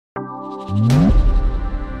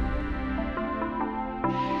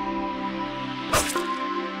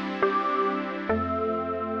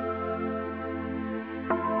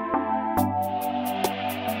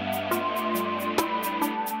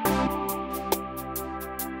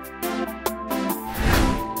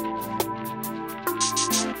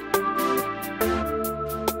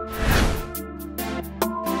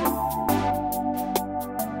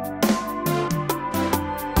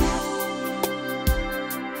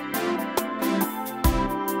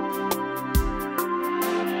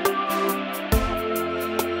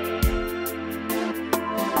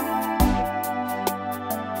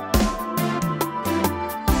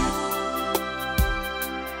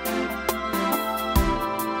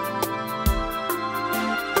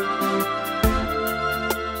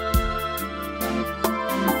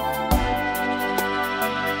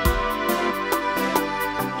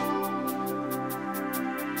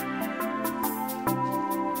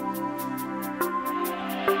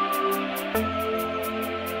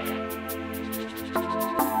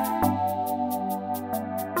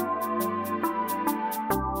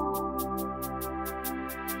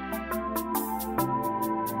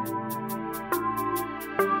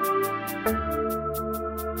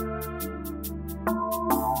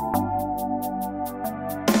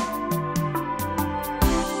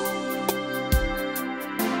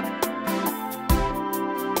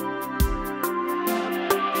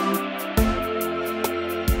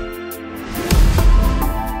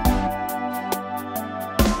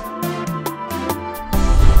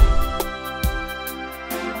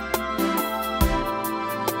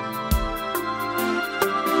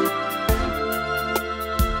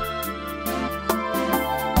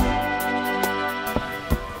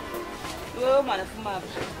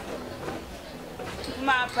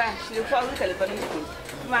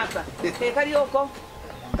Mapa, karioko.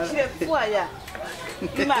 Shile fuaya.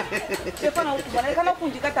 Mapa. Stefano ukubana kana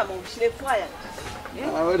kunjikata mu shile fuaya.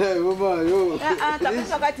 Ahora mama yo.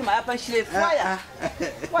 Takusa kati mapa shile fuaya.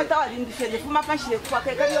 Wata wali ndifende fuma pa shile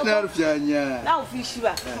fuaya karioko. Na rufyanya. Na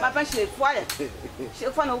ufishiba. Mapa shile fuaya.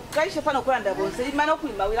 Stefano kai Stefano kwanda bonse imana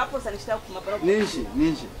kuima wila posa nishita kumapa.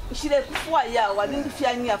 Ninji. Shile fuaya wali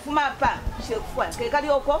ndifyanya fuma pa shile fuaya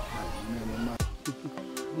karioko.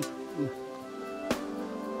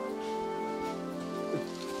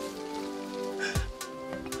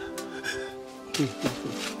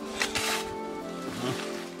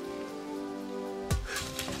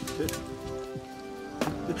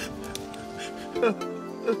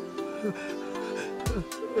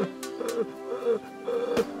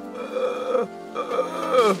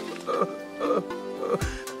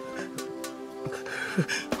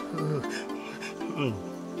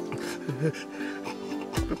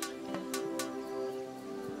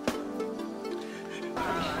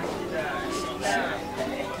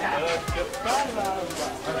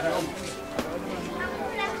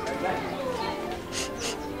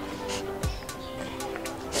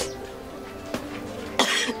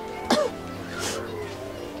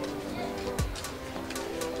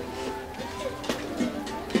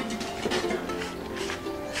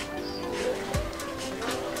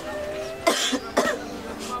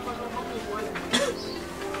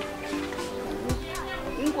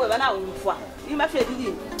 Bana umfwa ima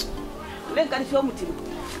fedili lenga ni fyo mutilo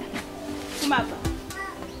kumapa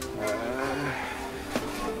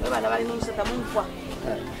bana bali nomsata mumfwa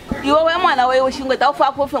iwe we mwana wewe shingwe tawufa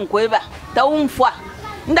apo fe nkweba tawumfwa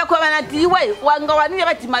ndakwa bana tiwe wanga wanire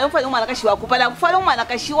bati mayo mfa umwana kashiwa kupala kufala umwana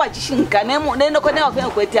kashiwa chishinkane mu nendo kone wafe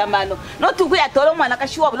kweti amano no tukuya tolo umwana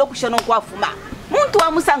kashiwa bulo kushono kwafuma muntu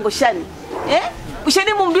wa musango shani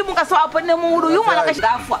usheni mumbimu kaso apone muuru yuma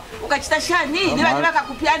nakashafwa ukachita shani niba niba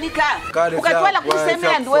kakupianika ukatwala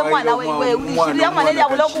kusemela ndiwe mwana wewe ulishiria mwana ile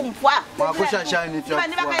abuloku mfwa Makusha shani fya.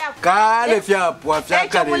 Kale fya pwa fya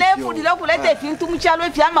kale. Mulefu ndilo kulete fintu mchalo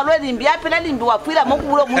fya malwe limbi apela limbi wapira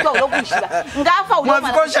mokubulo muntu ulokushira ngafa uloma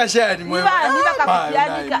Makusha shani mwe niba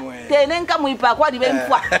kakupianika tenenka muipa kwa libe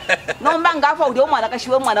mfwa nomba ngafa ulio mwana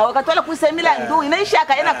kashiwe mwana wakatwala kusemela ndu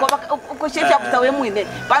inaishaka ena ko shefya kutawe mwine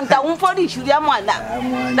panta umfodi shiria mwana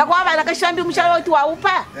ndakwa bana kashambi mchalo wetu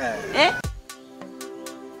waupa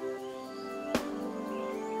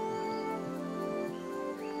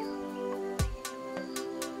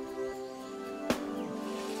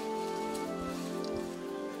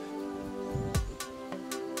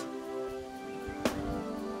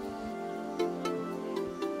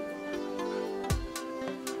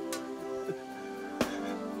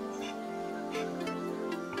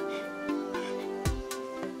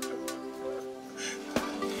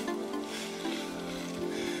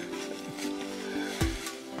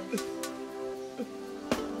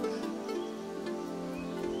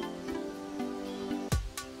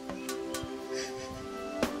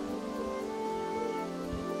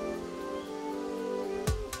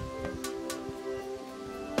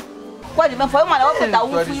mfwa mfwa mwana wako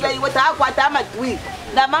taufira iwe takwata amatwi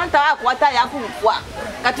ndamanta akwata yakufwa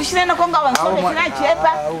katushine nokonga wansonde kina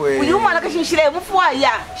chepa uyu mwana kashishire mfwa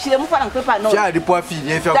ya shire mfwa na kupepa no ya lipo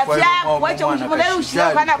afili efya kwa wacho mshimule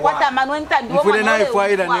ushire kana kwata mano ntandi wo mfule naye fwa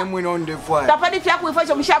ila nemwe no ndefwa tapadi fya kuifwa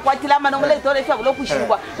cho mshakwatila mano mule tole fya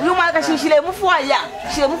bulokushingwa uyu mwana kashishire mfwa ya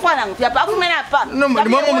shire mfwa na ngufya pa kumena pa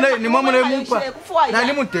ni mama mule mumpa na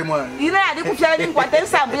ni mutemwa ina adi kufya ni kwata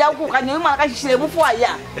nsambu ya kukanya uyu mwana kashishire mfwa ya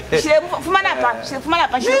shire fumana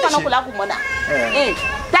pa shire kana kula kumona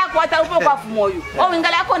takwata upo kwa fumoyo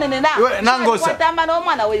owingala yako nene na nangosa kwata mano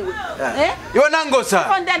mwana wewe yo nangosa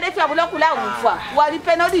konde ndefya bulokula umfa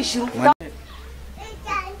walipe no dishu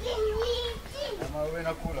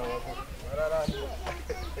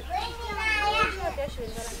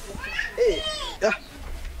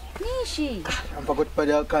Nishi. Ampa kuti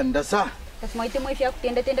pali kanda sa. Tasmaite mwifia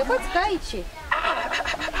kutenda tenda kwa tikaiche.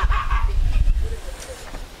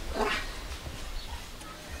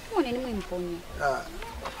 Mone ni mwimponya.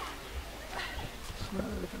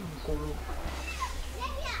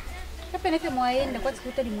 Kapene fe mwaenda kwa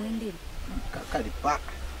tikuta limuendele. Kakali pa.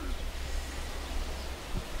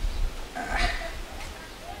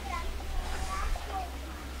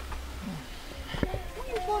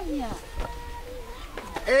 Mwimponya.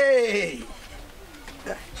 Hey!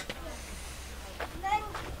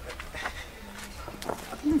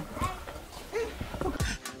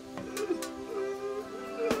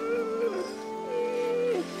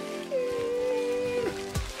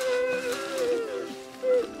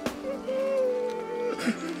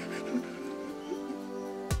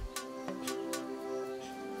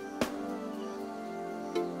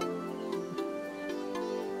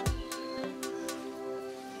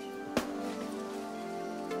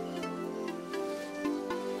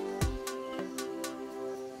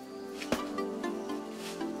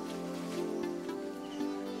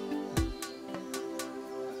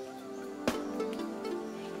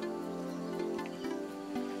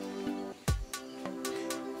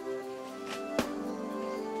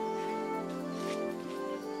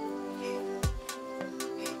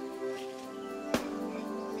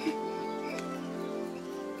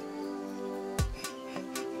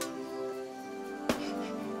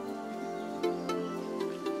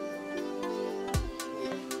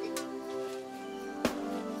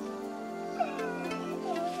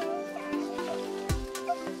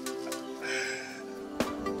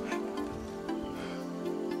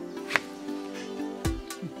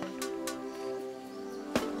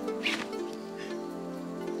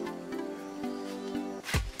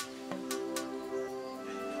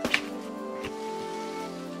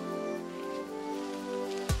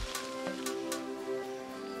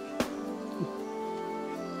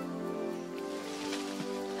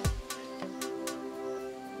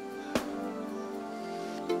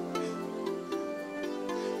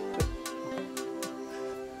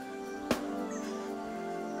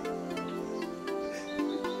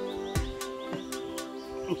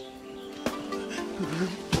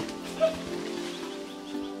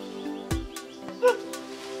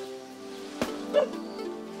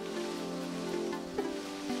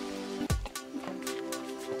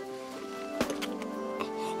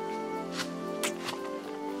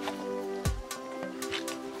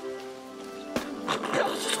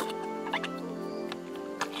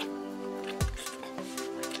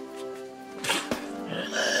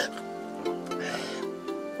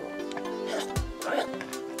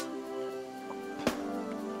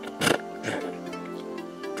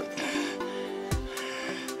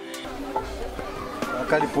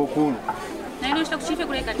 Kali pokulu. Na ino shita kuchife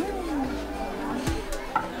kule kali.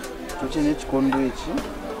 Tuchine chikondo ichi.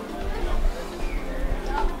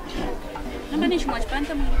 Namba nishi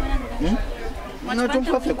mwachipanta mwili wana Mwana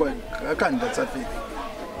tumpafe kwa kanda tsafi.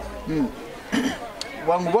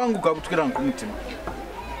 Wangu kabutukira nkumutima.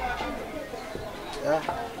 Ya.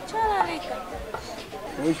 Chala leka.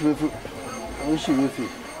 Wishi wefi.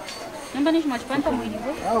 Namba nishi mwachipanta mwili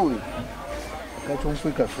wana. Awi.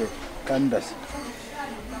 Kachumfika fe. Kandasi.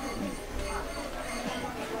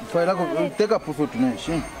 Faila ko teka puso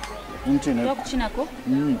tuneshi. Nchine. Kwa kuchinako?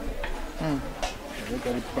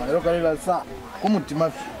 Kali la sa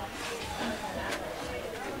kumutima fi.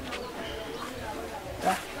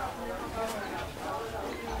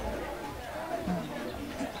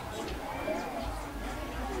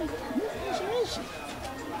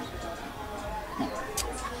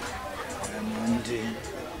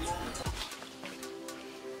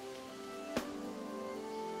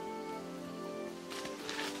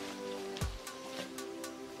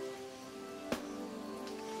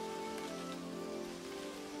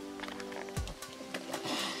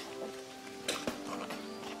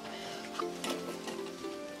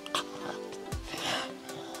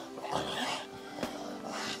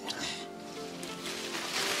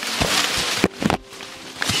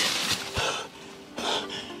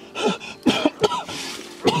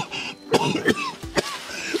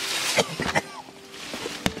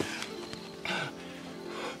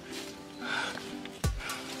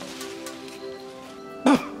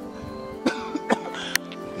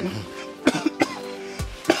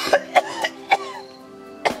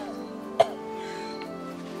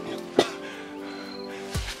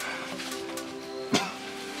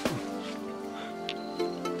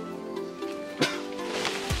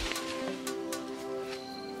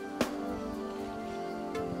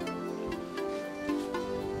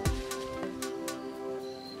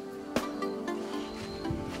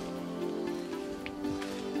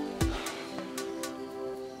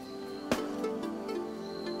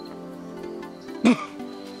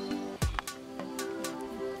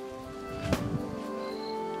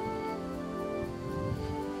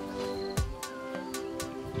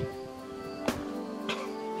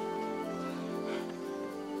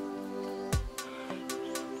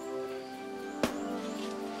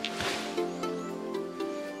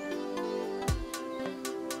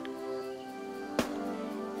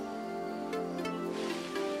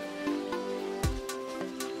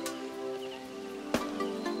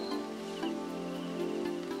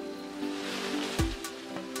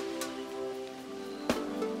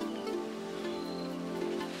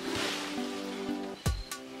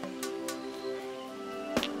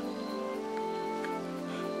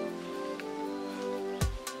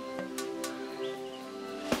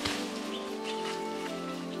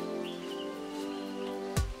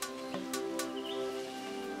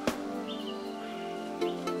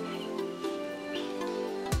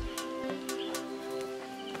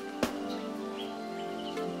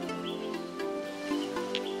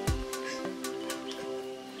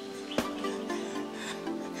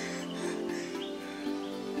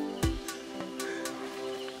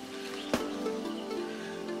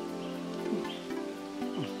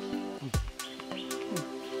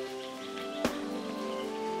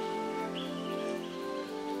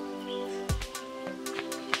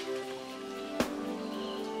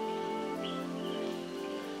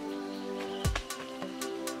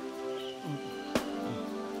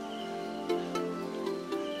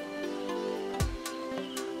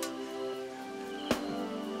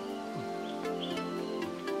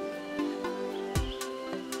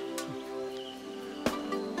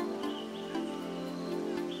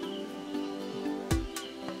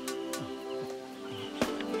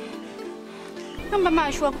 Kamba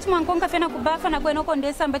mashwa kutuma nkonga fena kubafa na kweno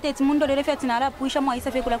kondesa mbate mundo lele fya tinara puisha mwa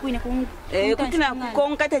isa fe kula kwine kungu. Kutina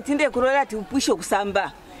konka tetinde kurola ti upwisho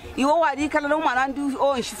kusamba. Iwo wali kala no mwana ndi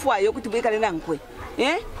onshifwayo kuti bweka lena nkwe.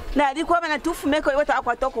 Na aliko bana tufumeko iwo ta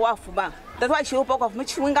kwatoko wafuma. Tatwa shiupo kwa fumu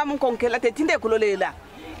chwinga munkonkela tetinde kulolela.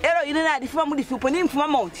 Ero ine na difuma mudifupo ni mfuma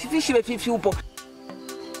mo tifishibe fifupo.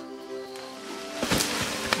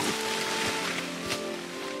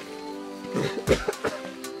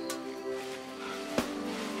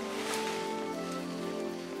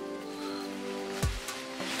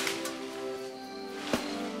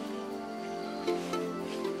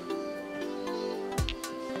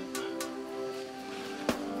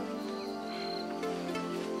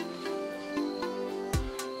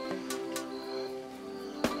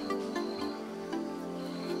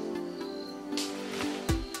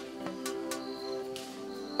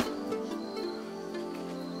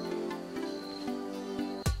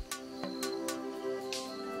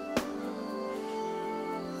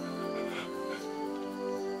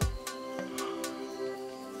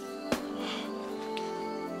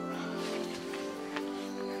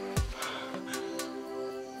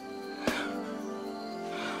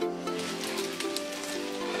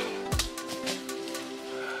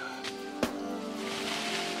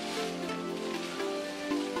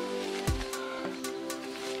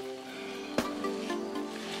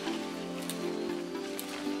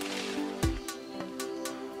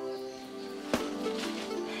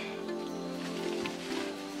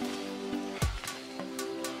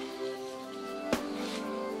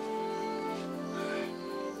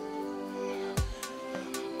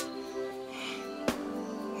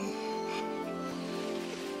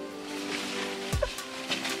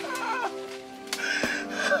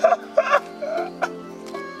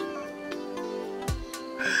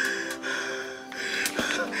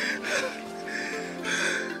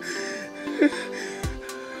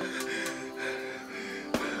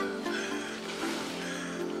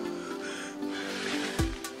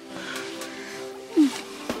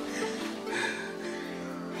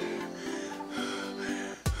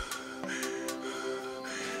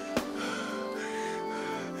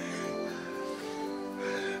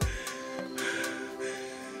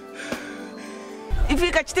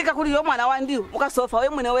 Ifika chitika kuli yo mwana wandi mukasofa we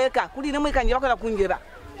mwene weka kuli ne mwikanjira kola kunjira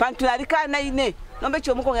pantu alika na ine nombe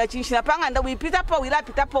cyo muko ngachinshira panga nda wipita po wila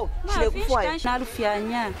pita po chile kufwa na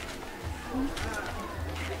rufyanya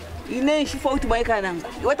ine shifo uti mweka nangu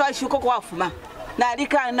iwata washuko kwa afuma na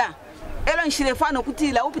alikana elo nshirefano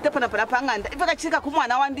kutila upite pana panganda ifika chika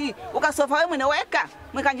kumwana wandi ukasofa wewe mwene weka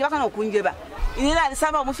mwekanje bakano kunjeba inila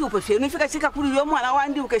alisamba mufi upefe nifika chika kuri yo mwana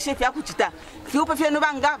wandi ukeshefi akuchita fi upefe no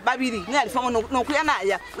banga babiri ni alifamo no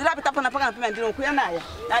kuyanaya ila pita pana panganda pima ndino kuyanaya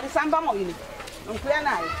alisamba mo ine no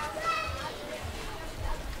kuyanaya.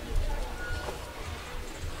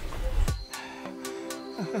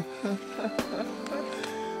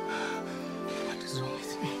 What is wrong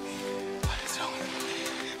with me? What is wrong with me?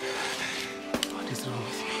 What is wrong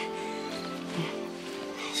with me?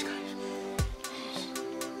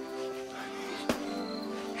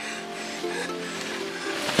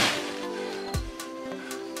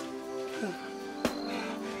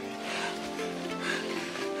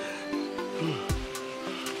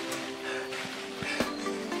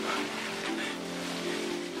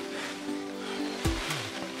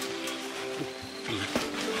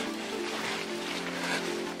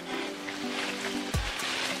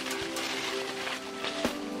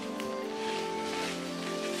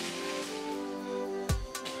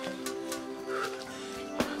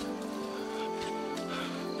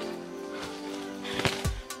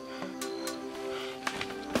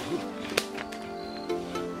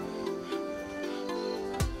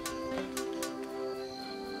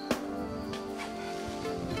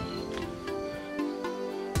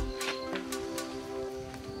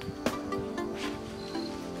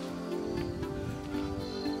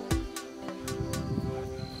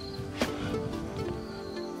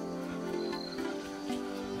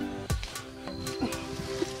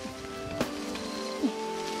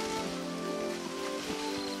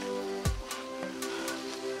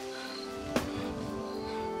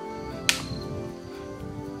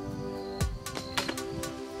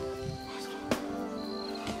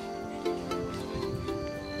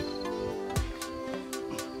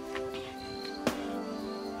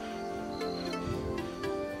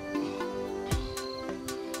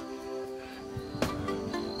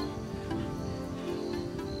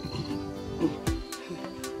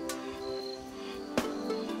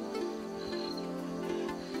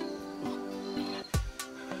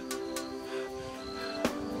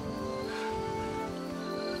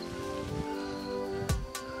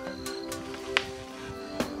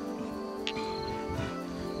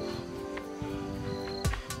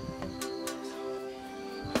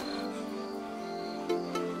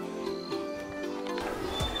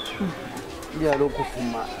 Ya lo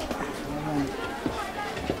kufuma.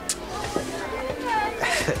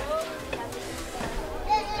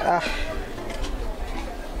 Ah.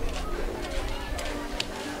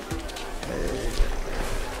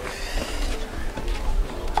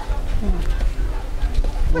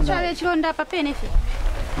 Kuchawe chilonda papene fi.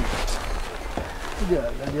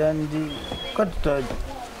 Ya ndi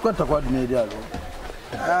kwata kwa dinedialo.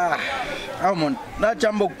 Ah, amon na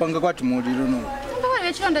chambo kupanga kwa timuliro no.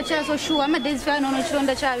 Wewe chilonda chazo shuwa madezi fano no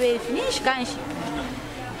chilonda chawe fi. Nishkanshi.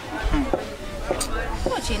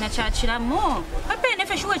 China chachiramo papene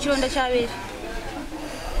fe shuwa chilonda chawe.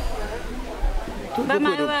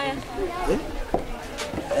 Bamayo baya.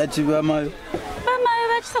 Ati bamayo. Bamayo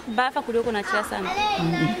bachisa kubafa kulioko na chira sana.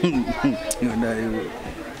 Ndayo.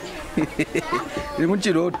 Ni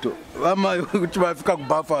muchiroto. Bamayo kuti bafika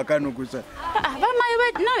kubafa akanokusa.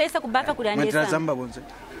 Bamayo nawesa kubafa kuliandesa. Matrazamba bonse.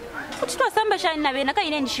 Kuti twasamba shani nabe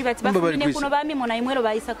nakaine ndishibati bafune kuno bamimo na imwelo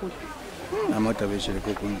bayisa kuli. Amata beshere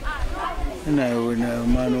kokuni. Nayo na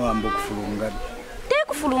mano ambo kufulunga. Te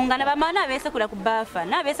kufulunga na bamana abesa kula kubafa.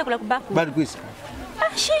 Na abesa kula kubafu. Bali kwisa.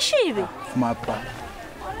 Shishibe. Mapa.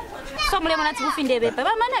 So mule mwana tibufinde bepa.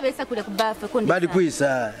 Bamana abesa kula kubafa konde. Bali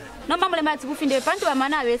kwisa. No mule mwana tibufinde bepa ntu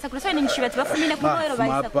bamana abesa kula so ni ndishibati bafumine kuno ero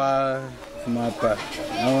bayisa. Mapa.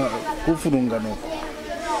 Kufulunga no.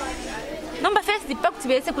 Nomba first dipa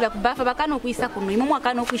kutibese kula kubafa bakano kuisa kuno. Imumu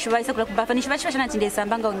akano kuishuba isa kula kubafa. Nishibachi bashana tindesa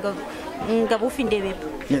mbanga ngabufinde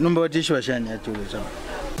bepa. Nomba watishu bashani atule sama.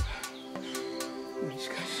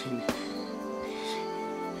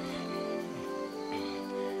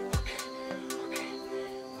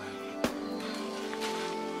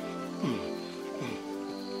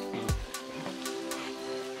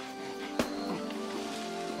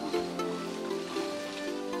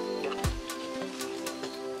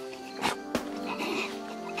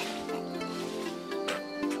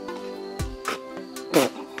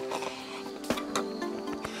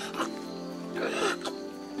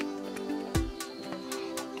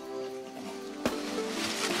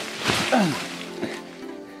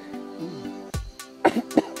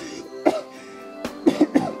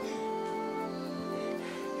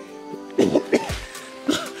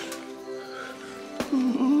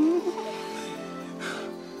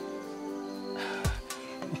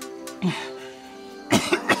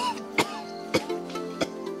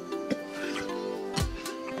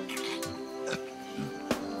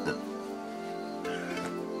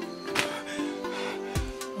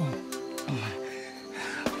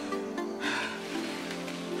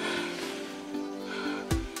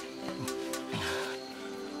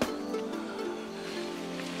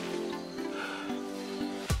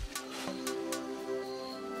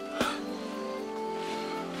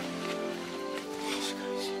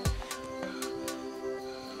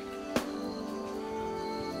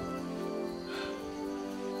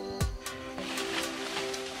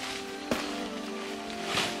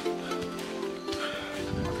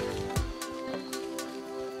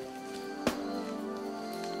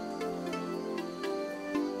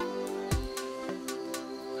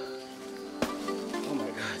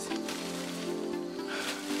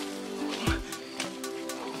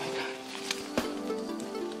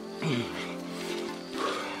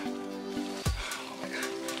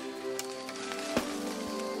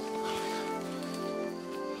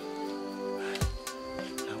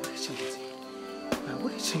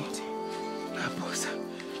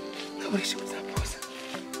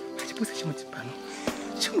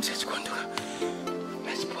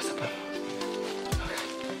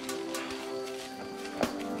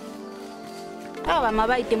 Awa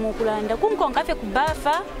mabaite mukulanda kunkonka fe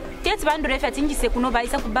kubafa tete bandu refa tinjise kuno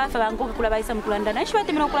baisa kubafa bangoka kula baisa mukulanda na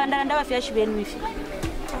shibate mino kulanda ndaba fya shibenu ifi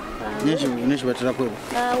Neshi batira kwebo.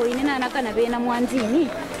 ine na nakana bena mwanzini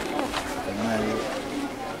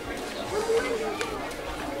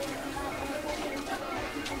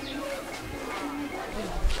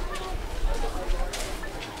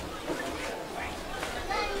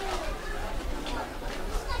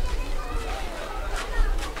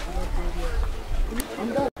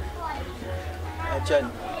Achani.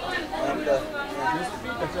 Amda.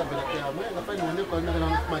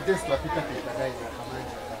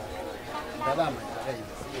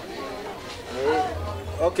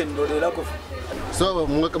 Okay, ndolela kufa. So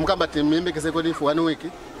mkamba timimbe kese kwa nifu 1 week.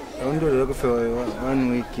 Ndolela kufa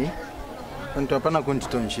 1 week. Nto hapana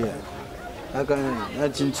kuntitonshia. Aka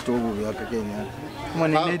achinchi tobu yakakenya.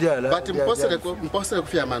 Mwana media la. But mpose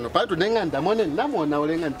kufia mano. Patu nenganda mone namona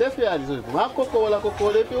olenga ntefe alizo. Makoko wala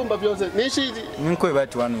kokole piumba byose. Nishi Nkwe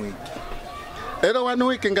bati 1 week. Ero 1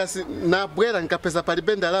 week ngasi na bwera nkapesa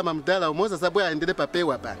palibenda alama mdala umoza sabwe aendele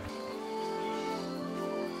papewa pa.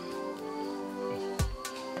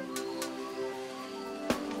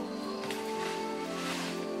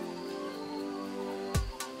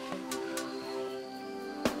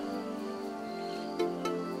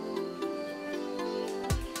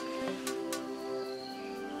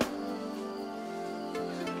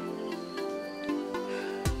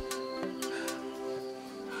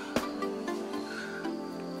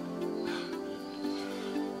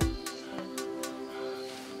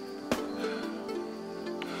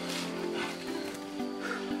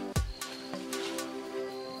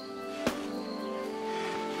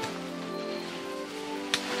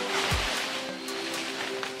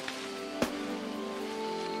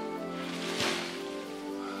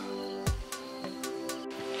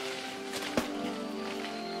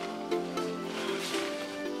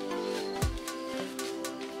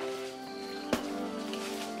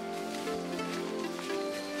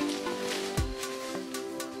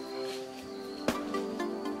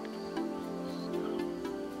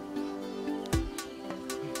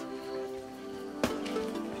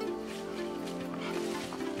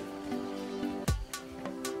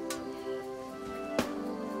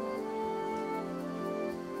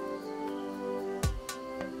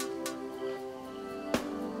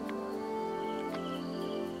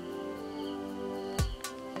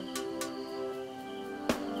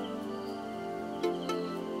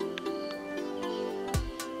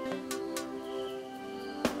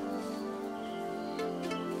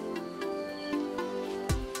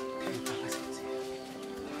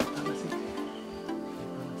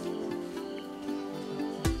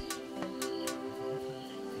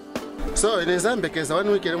 So inezambe kesa 1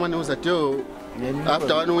 week mwana uza tio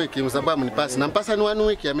after 1 week msababu nipasi na mpasa ni 1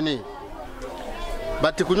 week amini.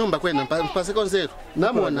 Bati kunyumba kwenda mpase konzero.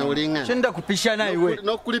 Namona ulinga. Chenda kupishana iwe.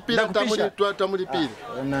 No kulipira tamulipira.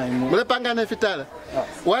 Mule pangana fitala.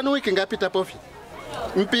 1 week ngapita pofi.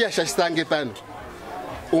 Mpia shashitange pano.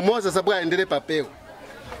 Umoza sababu aendele papeo.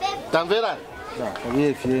 Tamvera.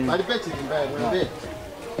 Kabiye fie. Alipeti mbaya mwende.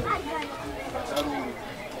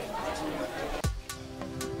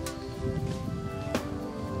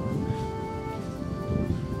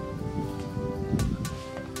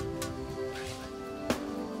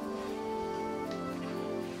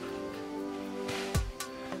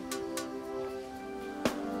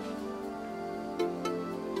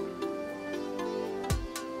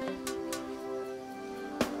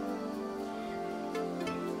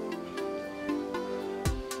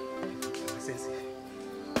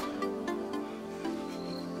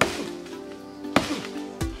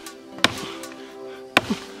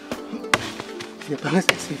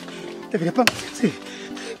 Deveria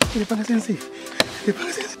pagar sensivo.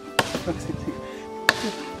 Deveria pagar sensivo.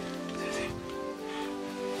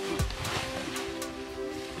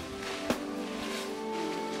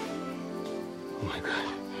 Oh my God.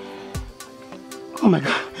 Oh my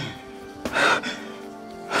God.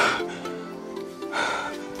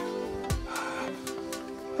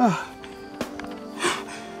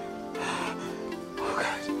 Oh God.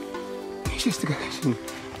 Just the guy.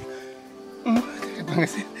 Deveria pagar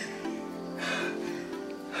sensivo.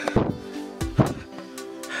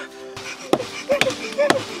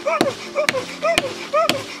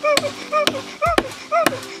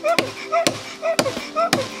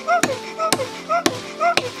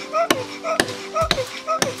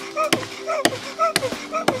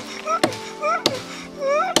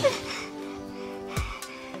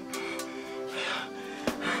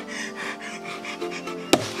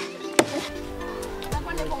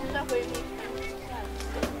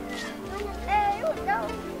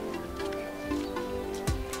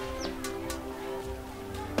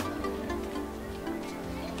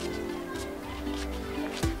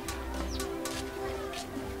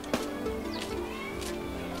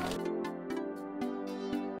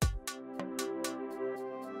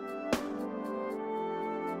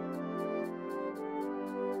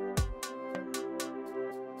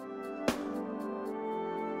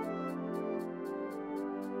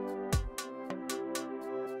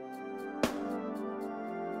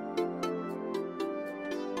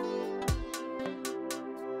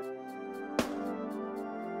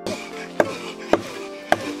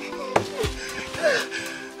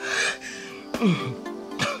 Jesus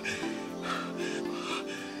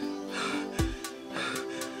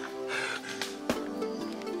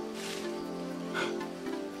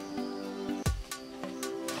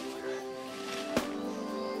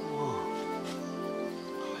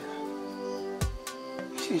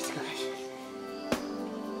Christ.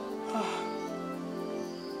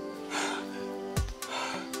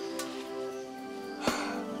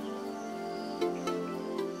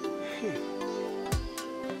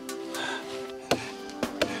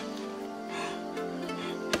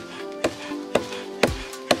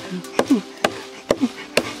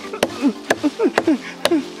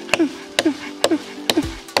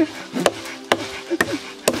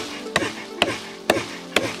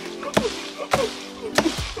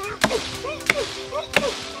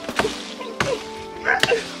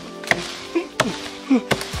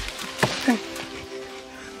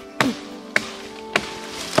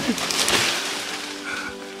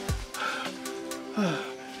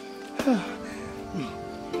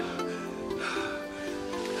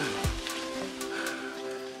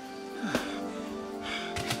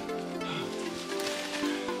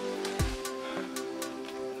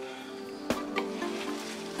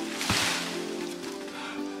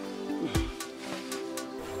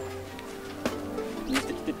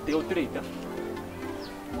 Teo treta.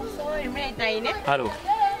 Sorry, mate, taine. Halo.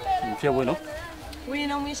 Fia bueno.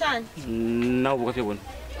 Wino mwishan. Na ubuka fia bueno.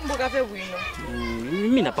 Mboka fe wino.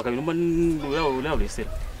 Mimi napaka bino man la lesera.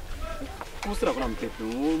 Kusira kuna mtepe.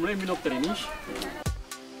 Mimi nokutarinisha.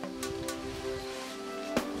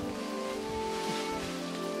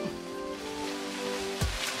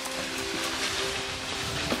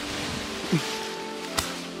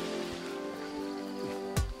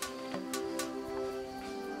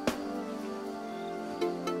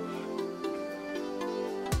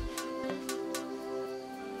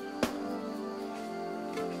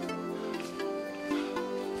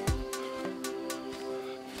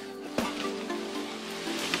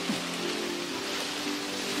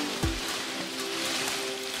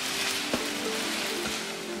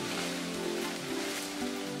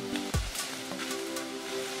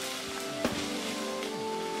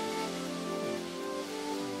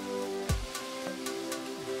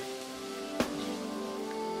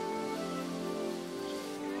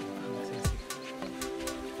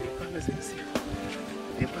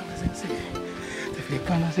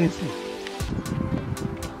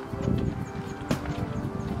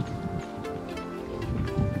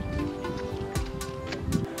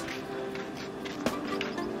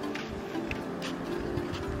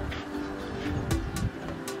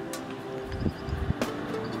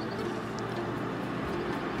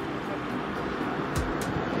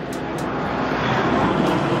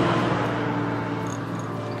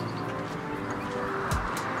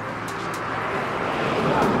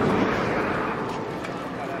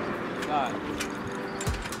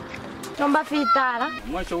 Nomba fitara.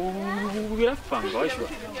 Mwacho ubira fanga washwa.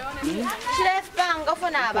 Chile fanga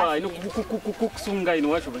fona ba. Wa ino kusunga ino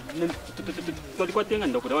washwa. Tolikuwa tenga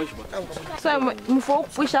ndokura washwa. So mufo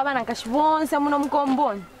kupusha bana kashibonse muno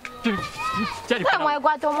mkomboni. Chali. Mwa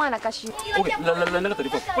kwato mwana kashi. Okay, la nanga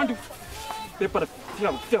tarifa. Quando prepara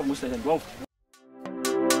fia musa já do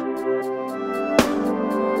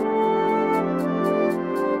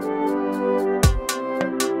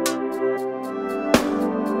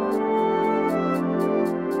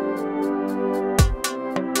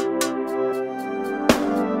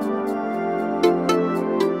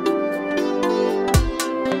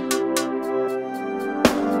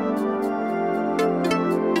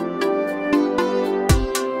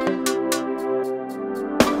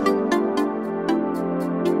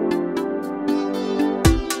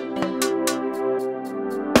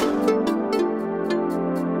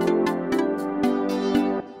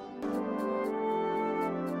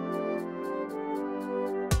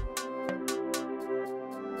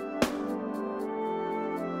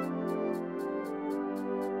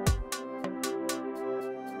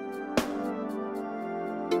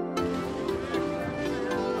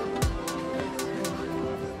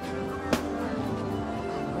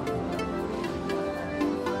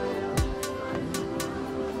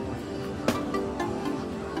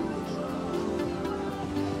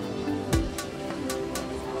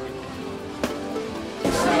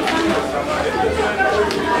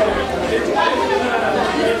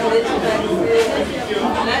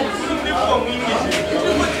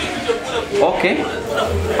Okay.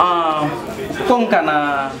 Kung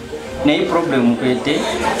kana na problem kwete,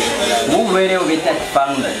 bubere obeta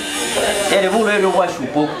panga. Ere bubere wa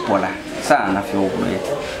shupo pola sana fyo bubere.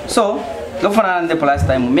 So, lofana nde last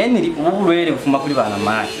time meni bubere bufuma kuli bana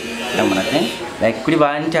maki. Yamana ten, like kuli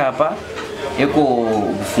bana hapa eko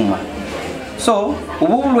bufuma so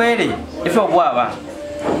ubulwere ifo bwaba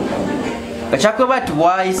kachakwe bati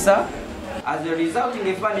bwaisa as a result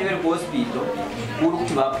ngefani wele hospital ulu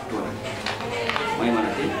kuti bakutola mwana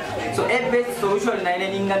so a best solution na ile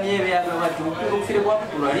ningamye bya batu kufire kwa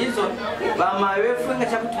kutola reason bama wefunga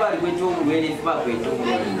chakuti bali kwejo ubulwere ifa kwejo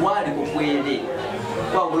wali kokwende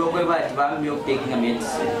kwa bulokwe bati bamyo taking a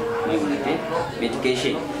medicine mwana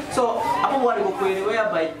medication so apo wali kokwende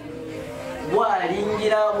whereby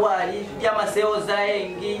walingira wali byamaseoza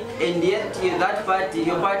zaengi and yet that party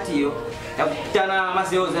your party yo yakutana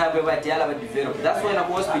maseoza yakwe bati ala ba develop that's why na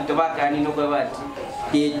hospital bakani no kwa bati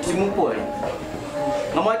timukole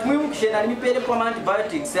ngamati mwe kushena nimipele kwa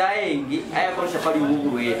antibiotics zaengi ayakorosha pali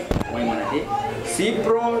ubulwe mwana te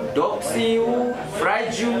cipro doxil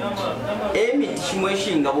fragile emiti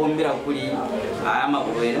chimweshinga bombera kuli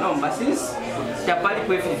amabulwe no basis tapali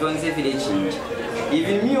kwefi zonse vile chinji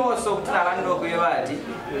even me also kutalando kwebati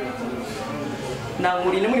na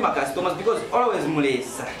nguli nemuli customers because always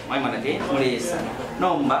mulesa mwana te mulesa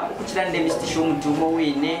nomba kuchira ndemistisho mutumo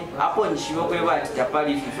wine apo nchiwe kwebati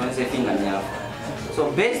tapali fifonse finga nyafu so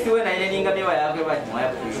best way na ile ninga mewa yakwe bati mwaya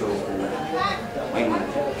kusho mwana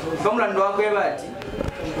formula ndo akwe bati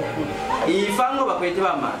ifango bakwete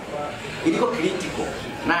bama iliko critical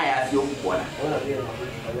na yafyo kukwana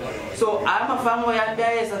so ama fango ya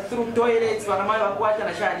diasa through toilets wanamayo wakwata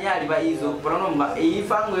na shani yali ba hizo pronomba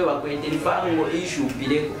ifango we bakwete ifango issue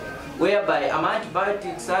pileko whereby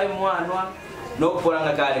antibiotics ayo mwanwa no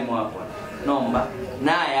kupolanga kale mwapona nomba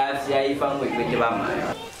na yafya ifango ikwete bama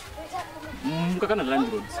mkakana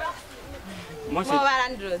landlords Mo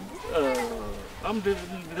landlord. I'm the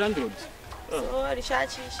landlord. So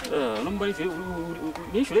rishachishi. Nomba ife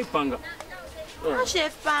ni shule ipanga.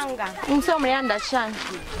 Chef panga. Mso mlianda shani.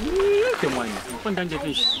 Yeke mwani. Panda nje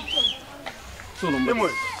fish. So nomba.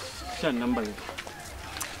 Shani namba hiyo.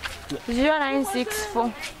 0964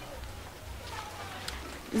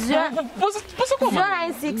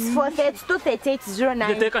 0964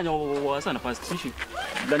 Niteka nyo sana past fish.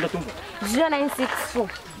 Danda tumbo. 0964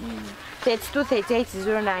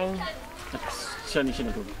 323809. Shani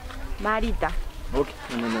tumbo. Marita. Okay.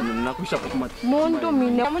 Nakuisha kukumata. Muntu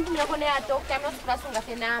mine kone atoka kama tukasunga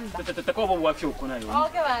fe namba. Tatakuwa babu wapi uko nayo.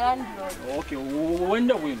 Okay ba landlord. Okay,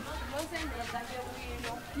 wenda wenu.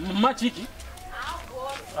 Machiki.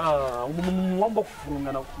 Mwamba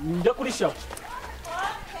kufungana. Ndakulisha.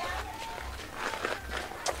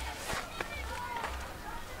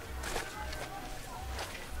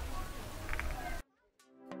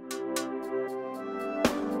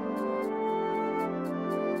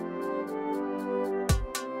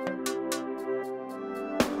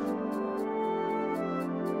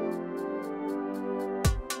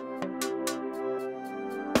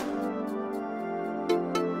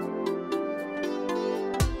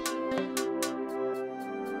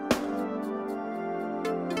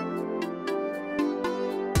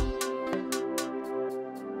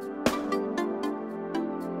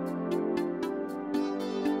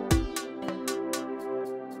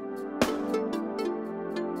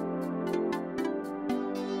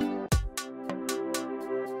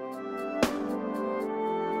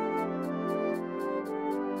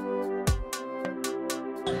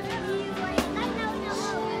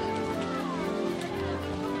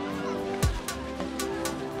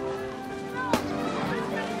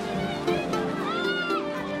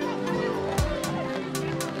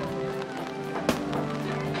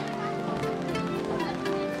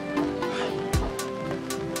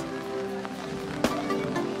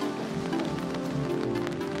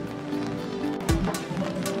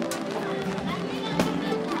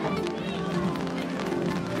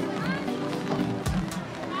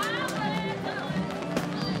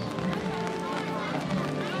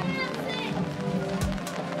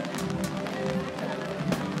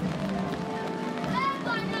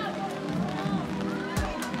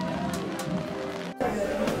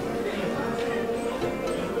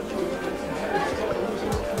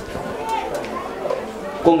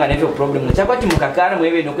 konga nevyo problem chakwati mukakana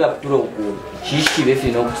mwebe nokuya kutura ukuru shishi befi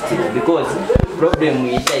nokutira because problem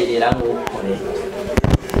isha ile lango ukore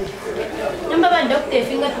Namba ba doctor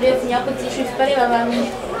finga tulefu nyako tishu pale babangu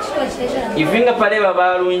ifinga pale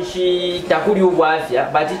babalunshi takuli ubwafya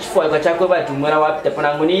bati chifwa kwa chakwe bati mwana wapita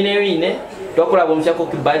panango nine wine twakula bomshako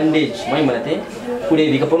ku bandage mwimana te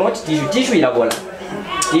kulebika pono wati tishu ilabola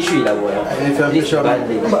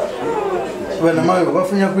Bana mayo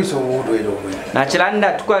bafunya kwiso ubudwero bwe. Na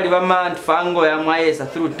chilanda tukwali bama fango ya mwaesa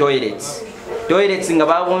through toilets. Toilets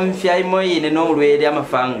ngababo mfya imo ine no ulwele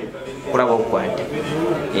amafango kulabo kwate.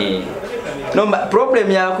 No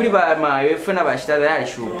problem ya kuri ba mayefe na bashitara yali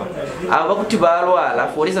shupa. Aba kuti balwala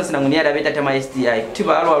for instance nanguni yali beta tema STI kuti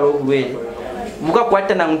balwala obulwele. Muka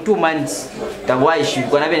kwata na 2 months tabwaishi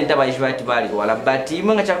kwa nabe ntabaishi bati bali wala but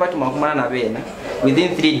imwe nga chakwati makumana na bena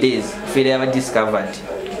within 3 days file aba discovered.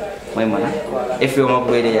 Mwemana efe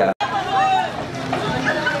omabwele ya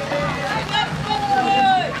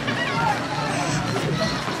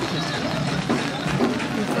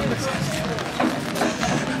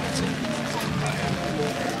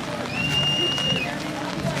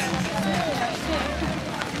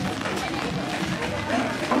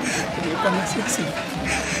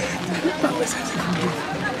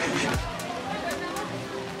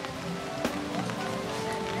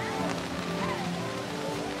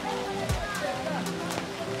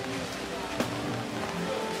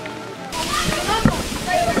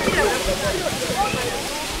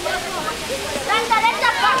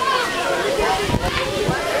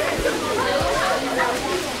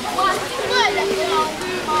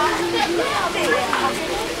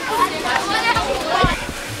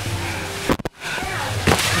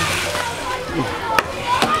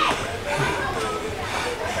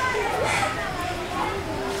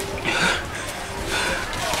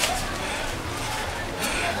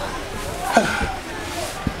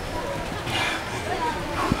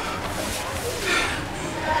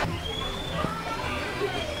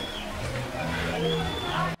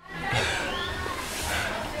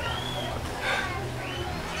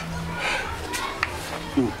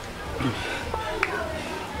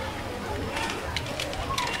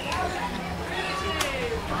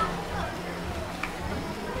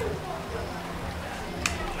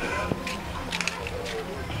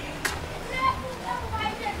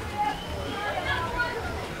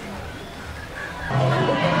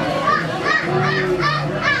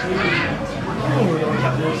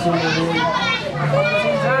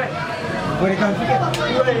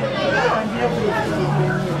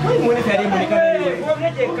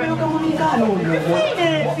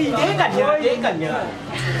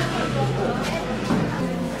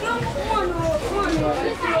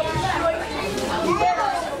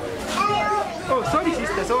Oh, sorry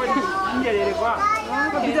sister, sorry. Ndio kwa.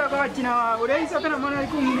 Kabisa kwa china, unaisa kana mwana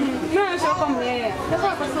ikumi. Mimi nashaka mwenyewe.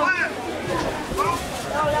 Sasa kwa sababu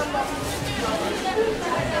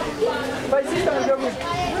Bye sister, ndio mimi.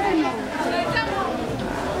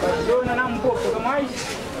 Ndio na mpopo kama hivi.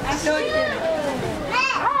 asante.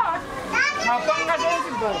 Mapanga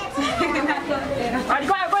sasa bwana.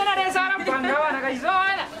 Alikuwa kwa na sana panga wana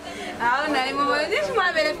kaizoana. Aona ni mama ndishi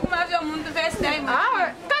mwabele kuma vyo muntu first time.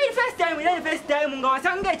 Kai first time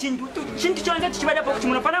ngawasange chintu chonze chichibada po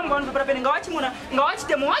kuchimuna pana mwandu para pene ngawachimuna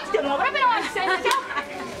ngawachitemo para pene wachitemo.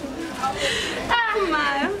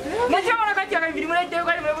 Ma. Najua wakati akavidi mulete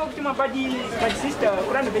kwa ile mwepo kuchima padi sister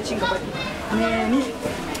kuranda bechinga padi. Ni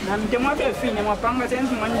na mtemo ape fine mwapanga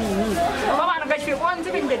sense mwanyi ni. Baba anakashwe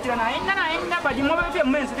kwanza bingetira naenda padi mwa ape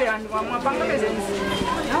mmenzi pe yani mwapanga pe sense.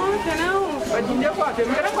 Nao. Padi ndio kwa ape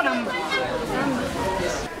mkana kuna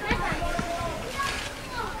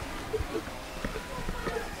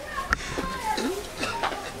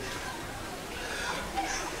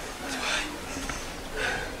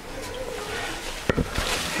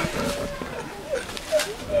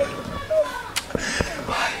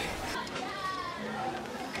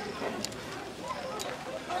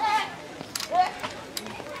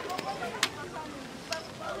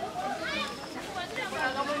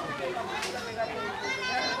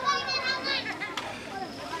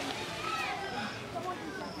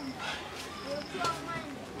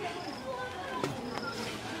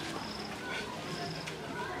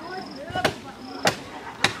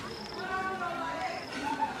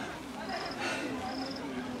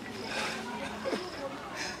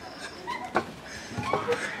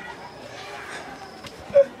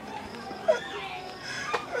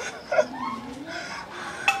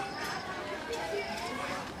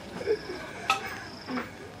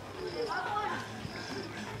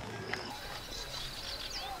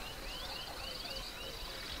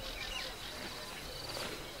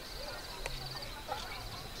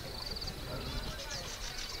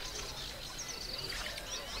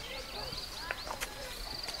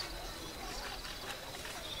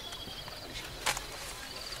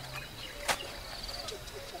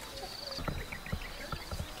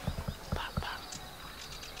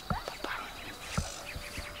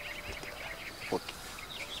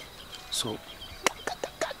So,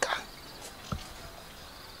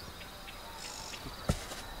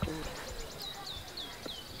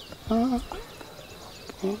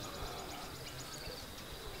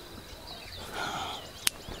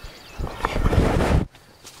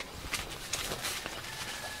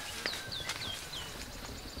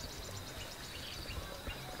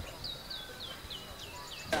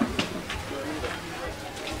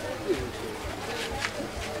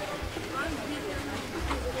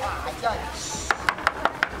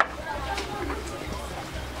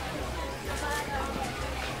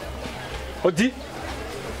 Odi.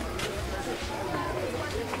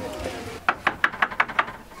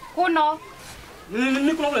 Kuno.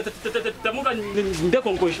 Ni kuna wala tamuka nde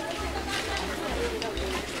konkosha.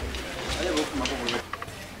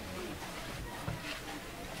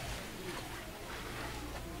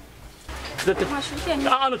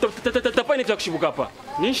 Ah, no, tapani takushibuka hapa.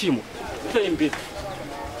 Ni shimo. Tayimbi.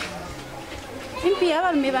 Impi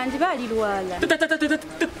abalume bandi balirwala.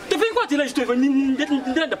 Tafika tila isto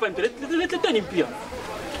ndenda pantele. Tani mpia.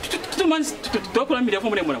 Tumanzi tukulamira fo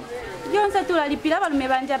mwana. Yonsa tulalipira abalume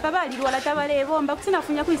bandi apa balirwala tabale bomba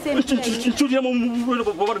kusinafunya kwisempira. Nchuliremo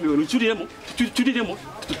babalume nchuliremo. Nchuliremo.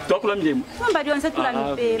 Twakulamira. Bomba yonsa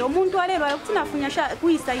tulalipira. Omuntu alelwa kusinafunya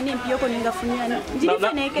kuisa ine mpio ko ningafunyana.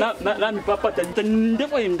 Ndifeneke. Na mi papa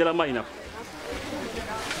ndefo indela maina.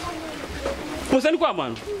 Posani kwa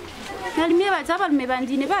mano. Nalimye bataba abalume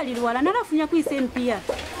bandi ne balirwala narafunya kwisempira.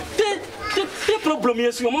 Te problem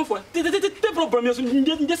yesu yo mafwa. Te problem yesu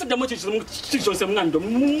ndese damo chiso semngando.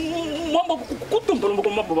 Mambo kutumba lombo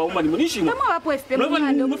kwa mambo ba umani munishimo. Kama wapo FP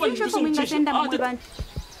mngando. Mfisho ko mwinga senda mambo bandi.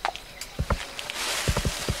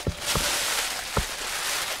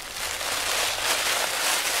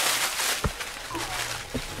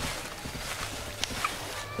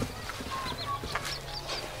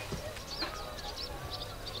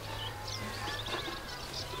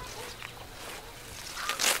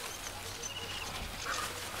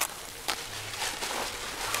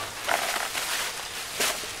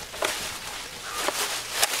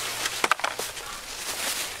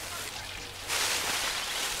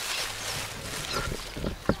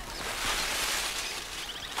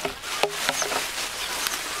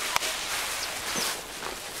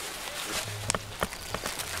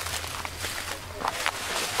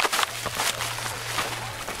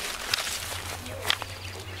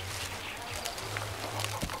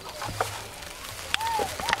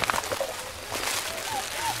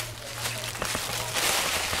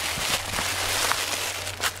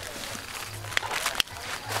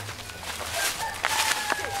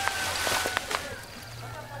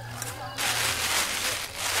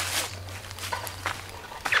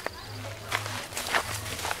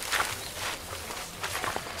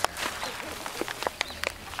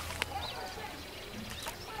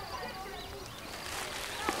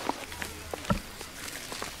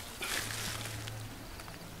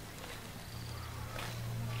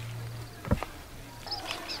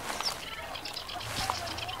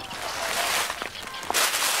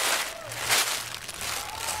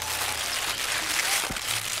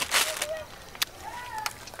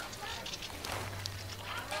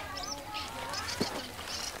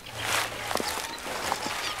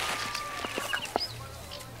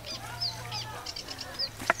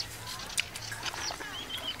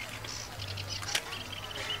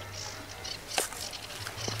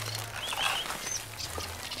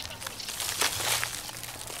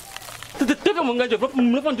 Teve munganje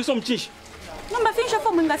mlofan tu somchishi. Ngamba finisha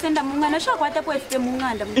fo mwinga senda mungana shako hata po FP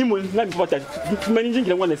munganda. Imwe ngani pata. Tumani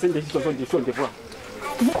njingira ngwana sende hizo sonde sonde kwa.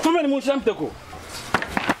 Tumani mushamte ko.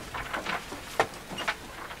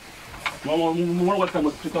 Mama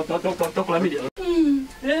wakama tokula media.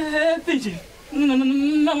 Tichi.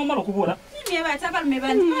 Na mama lokubora. Mimi bataba abalume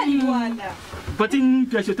bandi balirwala. Patin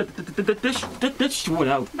piacho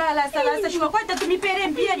teshibora. Bala sala shwa kwata tumipere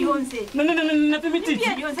mpia lyonse. Na permiti.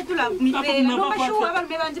 Mpia lyonse tula mipere. Ngomba shuwa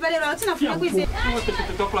abalume bandi balirwala tinafunya kwise.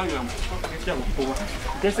 Tokula ngam.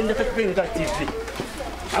 Desenda takwenga TV.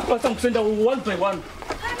 Hapo sasa mkusenda one by one.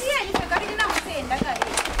 Kabia ni kabili na kusenda kale.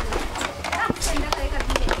 Na kusenda kale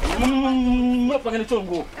kabili. Mnapanga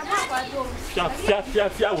chongo. Kama kwa do.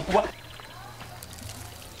 Fia kwa.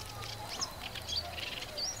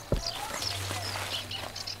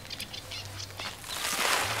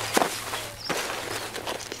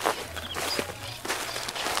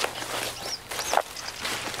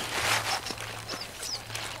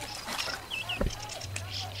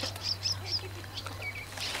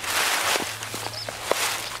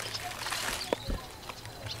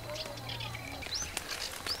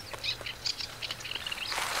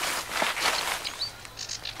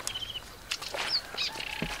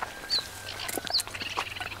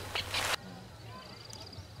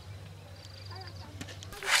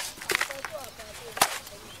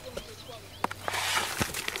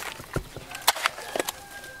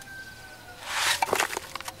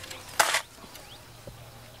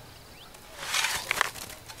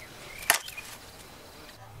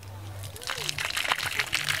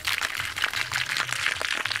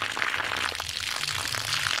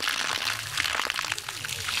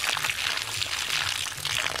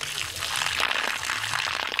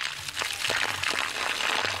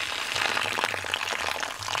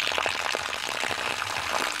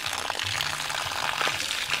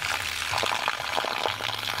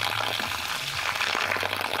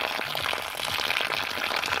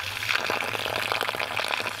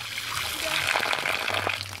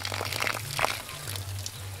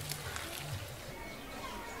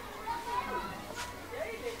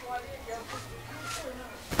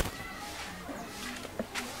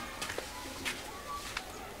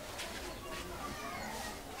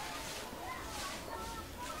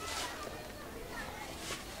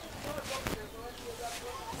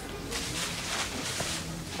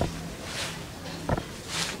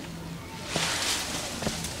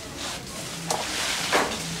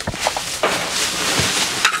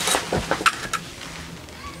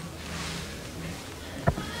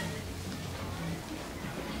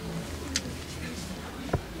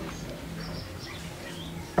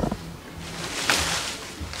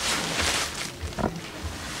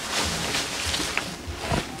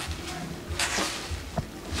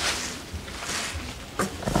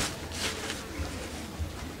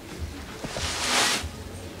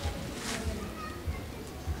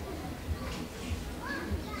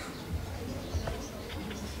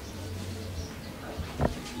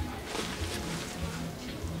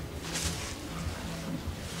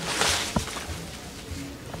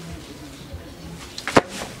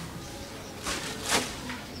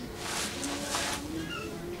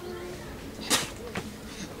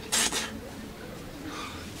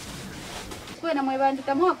 wena mwe bantu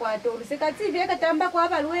tamwa kwa tolu sekativi akatamba kwa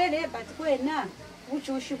balwele but kwena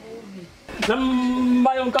uchushi bubi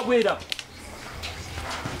Zambayan nkabwera.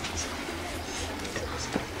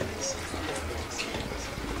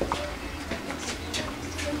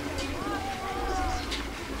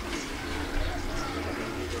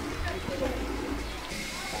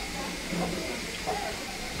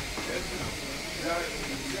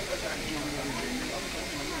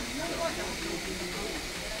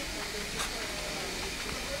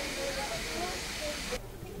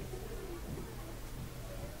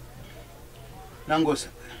 Ngosa.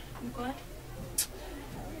 Ngosa.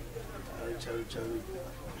 Chalu.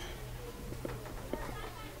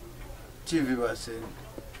 TV basi.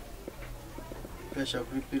 Pesha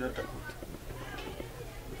kulipira takuti.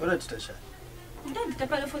 Ora titasha. Ndandi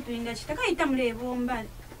tapale foto inga chitaka itamle bomba.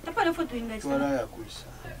 Tapale foto inga chitaka. Wala ya kuisa.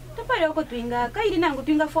 Tapale ko twinga kairi nangu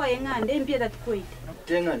twinga fo yengande mpia tatikoite.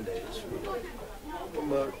 Tenga ndayesu.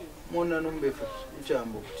 Bomba mona nombefu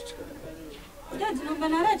ichambo kuchitikana. Ndadi nomba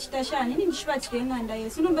nara chitashani nini nishipatike yenganda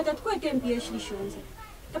yesu nomba tatikoite mpia shilishonza.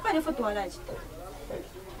 Tapale foto wala chita.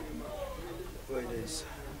 Weleza.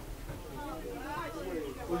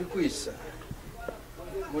 Ulikuisa.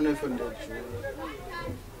 Mona fonda chu.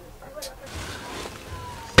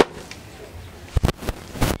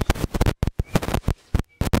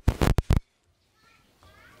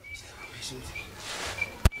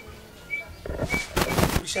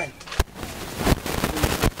 Shani.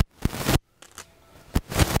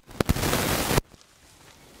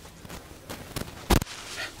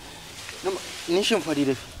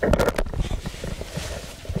 Nishimfadile.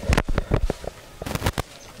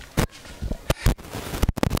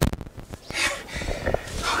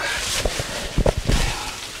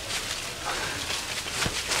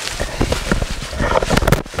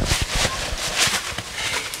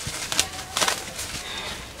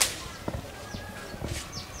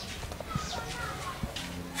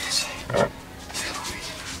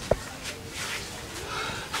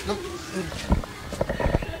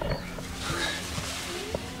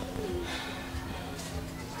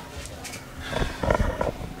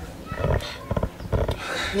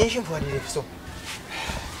 Nishimfadile so.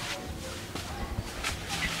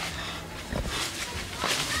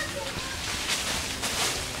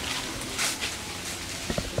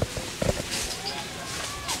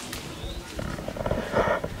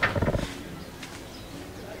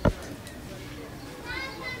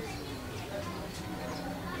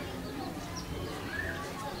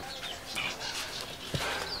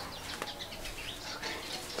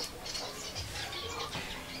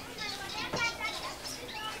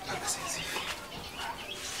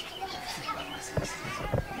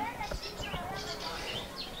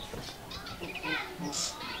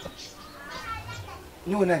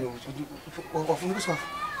 Niwe nani wafundiswa?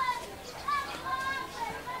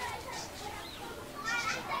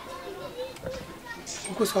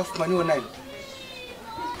 Uko sikafu maniwe nani?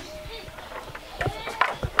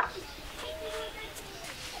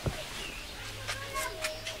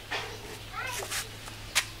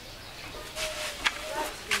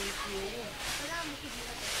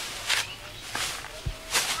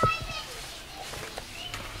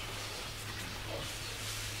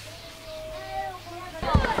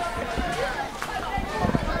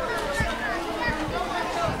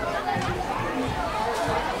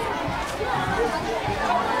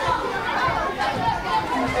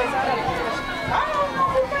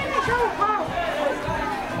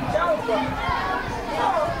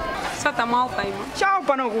 Sata mau pai mo. Ciao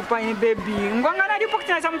pano kupaini baby. Ngwangana lipo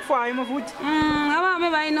kutina samkufayi mafuti. Aba me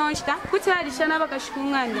bai no shita. Kuti ali shana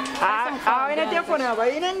bakashikunganda. Ine telefone aba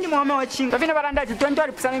ine ndi mama wachinga. Vina baranda tu 20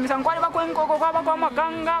 ali kusana misango ali bakwenkoko kwa kwa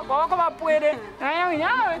maganga kwa kwa bapwere. Ayo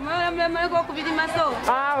yawe. Mwe ko kubidi maso.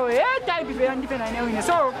 Awe tai bibe andi pena ine.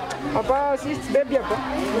 So papa sis baby apa.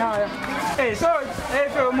 Yawe. So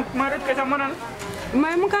fe marat kesa mona.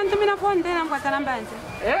 Mwe mukantu mina phone tena mkwatala mbanze.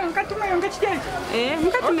 Nkatuma yo ngachiteke.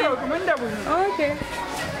 Mkatume. Okay, kumenda buni. Okay.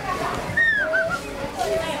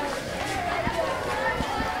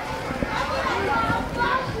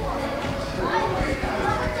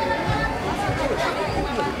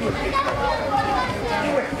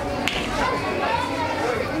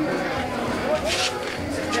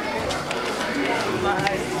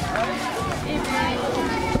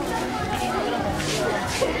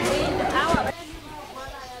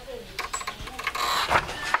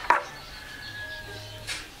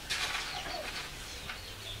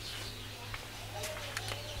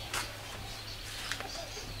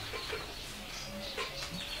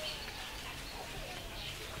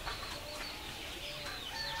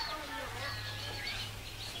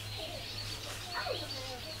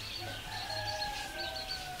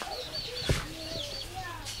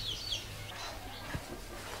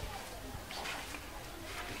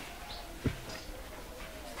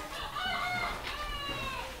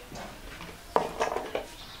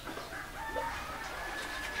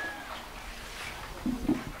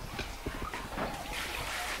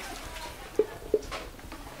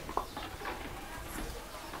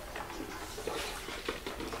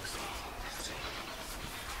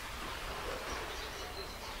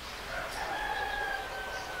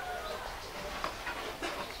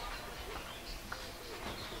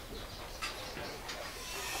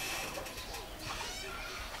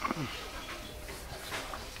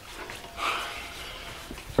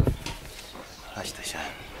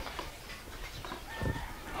 Ashtashan.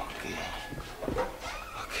 Okay.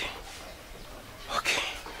 Okay. Okay.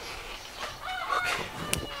 Okay. Okay.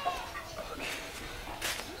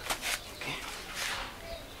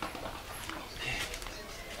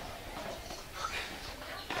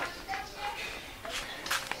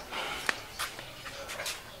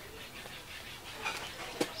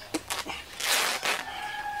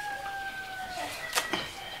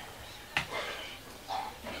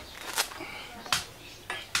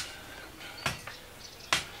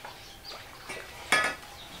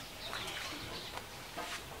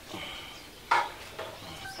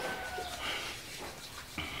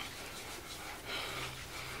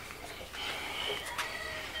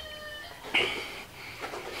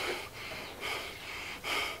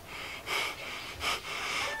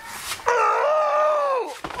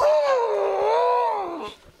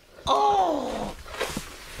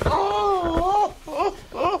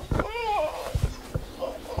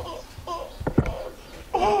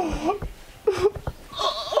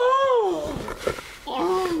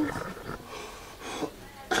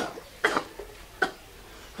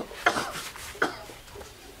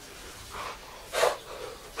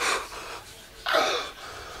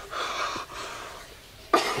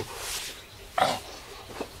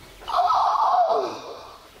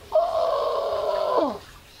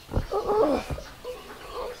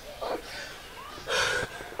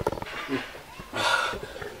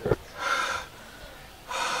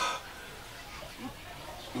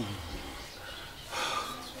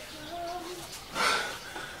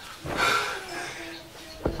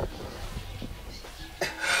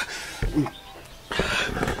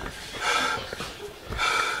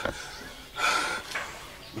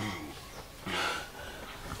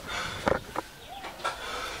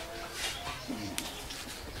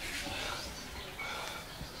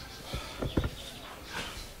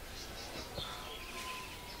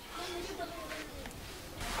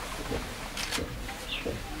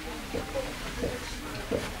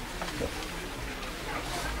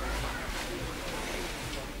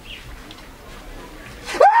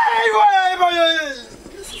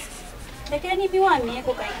 Lakini miwani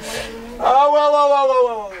yako kai.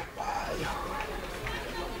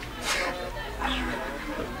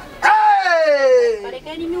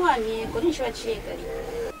 Lakini miwani yako ni shwa cheka.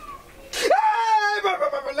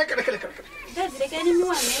 Lakini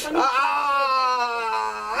miwani yako ni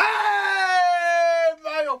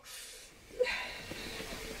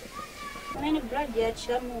nani blood ya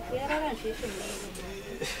chamu kuyarara nshisho.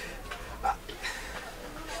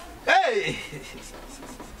 Hey!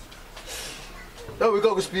 No, we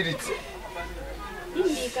go spirits.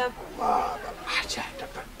 Indika. Acha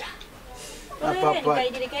tapata. Papa.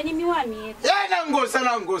 Lakini miwani. Nangosa.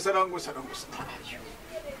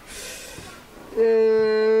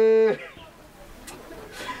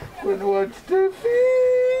 When what Steffi?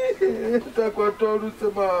 Takwa tolu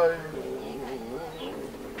sema.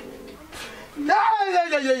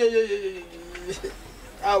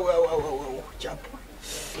 Au, chapo.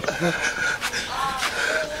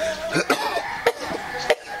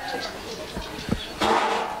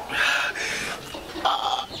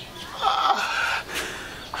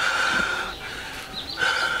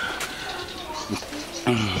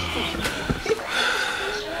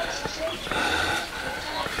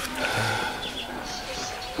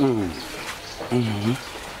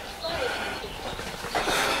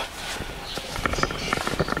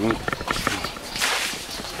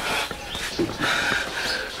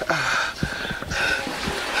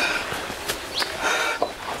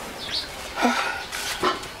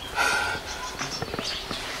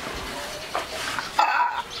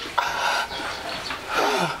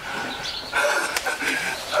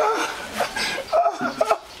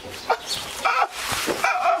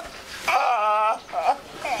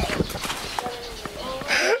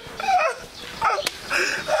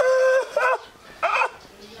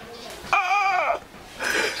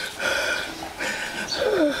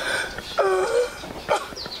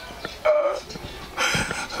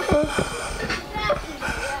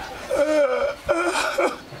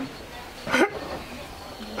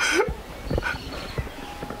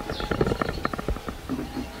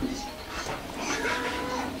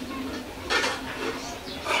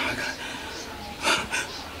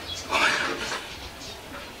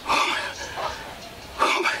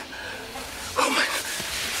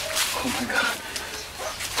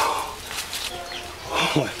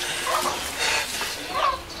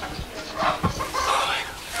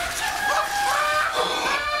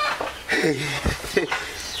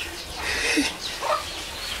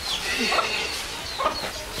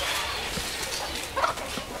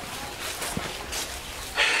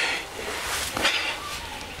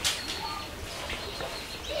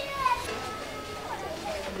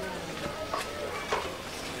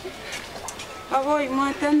 Avoi,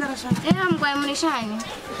 mwatendera sana. Mkwae munishani.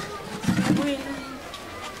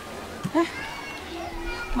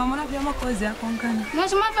 Mama na vyama kozi yako ngana.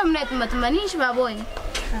 Mwashimafa mnatumba nishi baboy.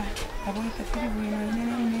 Avoi kafiri bwino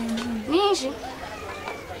nene. Nishi.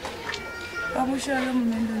 Amusha lo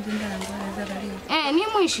mumendo ndindala ngwana zagalio. Ni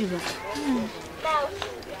mwishi ba.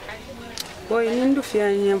 Boy nindu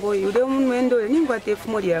fyanya boy ude mumendo ningwate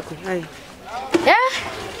fumoli yako. Hai.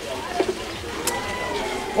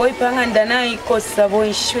 Boy panga ndana ikosa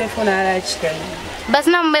boy shwe fona alachita. Basi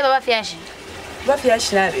nambeba bafyashi.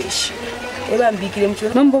 Bafyashi na beshi. Eba mbikire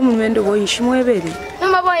mchona. Mambo mumendo boy shimwebere.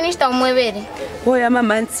 Namba boy nishita umwebere. Boy ama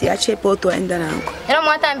mansi ache poto aenda nango. Era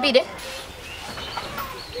mwata mpide.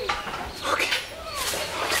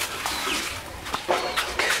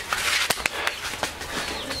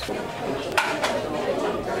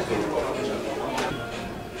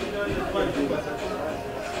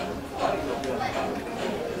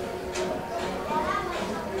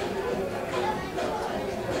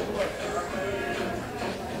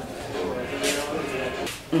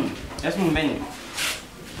 Es un ben.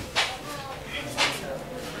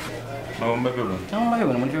 No, un bebé. No, un bebé,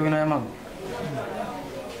 no me fío que no haya más.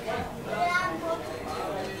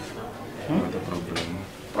 Não tem problema.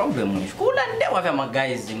 Problema. Escola não vai ver uma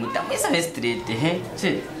guys, muita coisa é street, hein?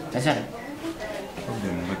 Sim, tá certo.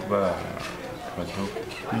 Problema, vou te dar para tu.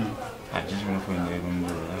 A gente não foi nem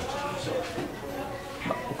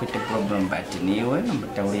O que tem problema bate niyo, não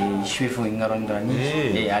bata uri shwifu ingaron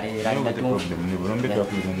drani. Ari rani não tem problema, não bebe a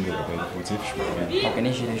coisa não deve ter, pode ser shwifu. Okay,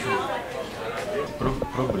 nem shire shwifu.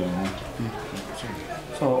 Problema.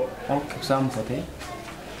 So, okay, example te.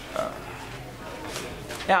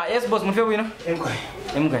 Ya, yes boss, mo feel wino.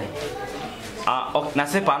 Emkai. Ok,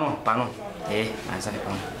 nase panon. Nase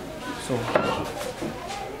panon. So,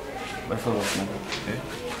 berfo boss na.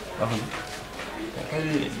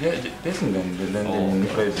 This is the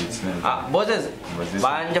private. Bosses,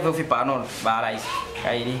 banja foi panon, barais.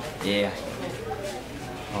 Kairi, yeah.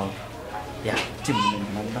 Oh, yeah, tim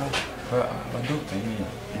nanda. Bado ini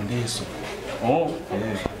ndeso. Oh,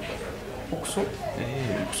 ukso.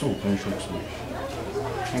 Ukso, ukso.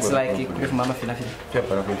 It's like if mama fina. Pia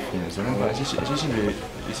para kwa fina. So não a gente vê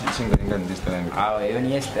esse engano desse time. Eu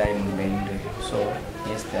nem estou bem. So,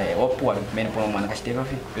 este o puan men por uma na esteva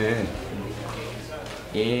fi.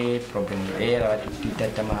 Problem era kita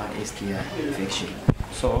tama este infection.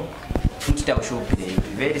 So, chúng ta show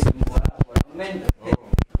very simple. Men.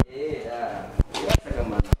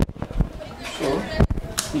 So,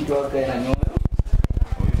 itu agak nanya.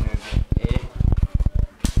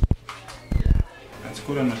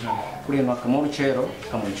 Cura no chão. Cura no camorchero,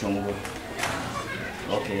 camorchongo.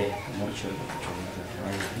 Okay, camorchero.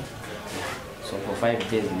 So for 5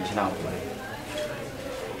 days ni now.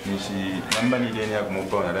 Nisi namba ni dia ni aku mau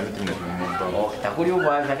bawa, ada meeting nak mau bawa. Oh, takut you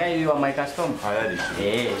bawa, takkan you my custom. Ada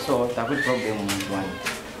di. So takut problem tuan.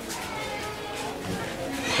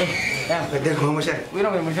 Ya, Ada kau macam. We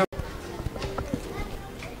don't know.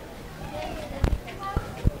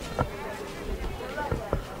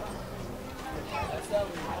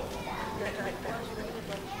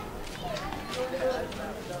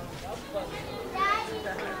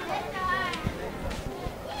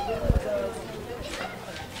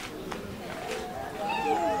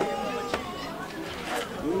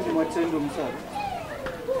 Matendo msara.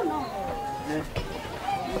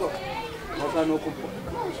 Wakano kupo.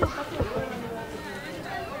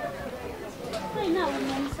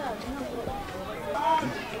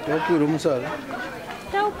 Takwiro msara.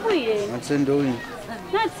 Takwire. Matendo wini.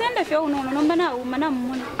 Natsenda fya unono nomba na umana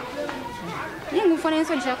mmona. Ningufana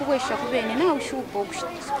enso nishakukwesha kubene na ushupo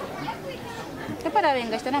okushitisa. Tapara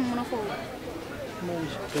venga stana mmono fo.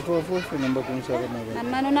 Tafofu namba kumsara na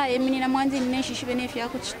mano na emini na mwanzi neshishibe nefya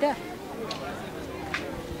kuchita.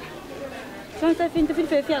 Sonsa fintu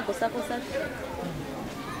fya kosa.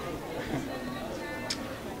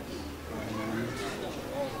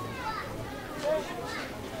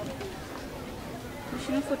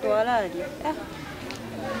 Shino foto alali.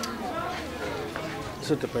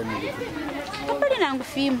 So tapani. Tapali nangu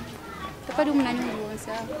film. Tapali umnani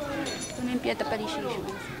wonsa. Tunempia tapali shisho.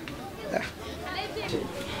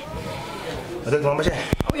 Ada kau macam.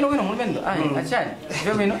 Wino mun bendo. Acan.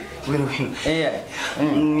 Dia wino.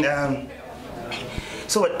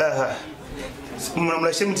 So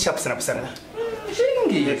mula sih mesti siap sana.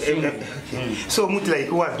 So mesti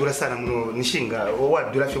like what dura sana mula nishinga.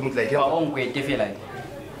 What dura sih mesti like. Om kue tefe like.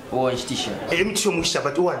 Oh, istisha. Mesti sih mesti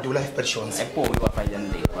siap. What dura persons. Epo you are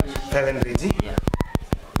 500. 500. Yeah.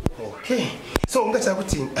 Okay. So unga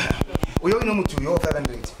sakuti. Uyo ino mtu uyo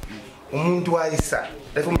 500. Umuntu waisa.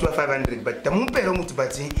 Like umuntu wa 500 but tamumpera umuntu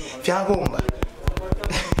bati fyabomba.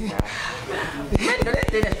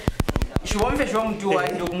 Shwomfe shwomtu wa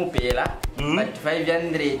ndo kumupela. But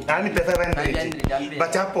 500. Ani pesa 500.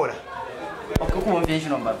 Bachapola. Okuwomfe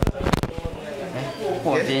shinomba.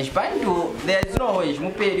 Kuwomfe spandu there is no way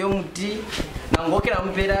mupeli omuti nangokera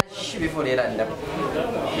mupela shibifolera nda.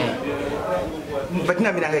 But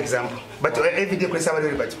na miranga example. But every day kwesa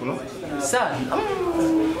bali bati kuno. San.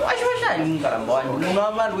 Ashosha ngkalamba wani. Muno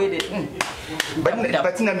abantu wede. But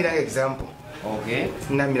na miranga example. Okay.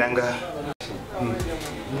 Na miranga.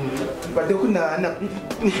 But they couldn't.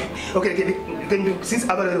 Okay, since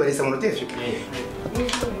I was very someone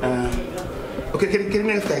okay, can you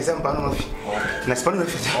make an example of it?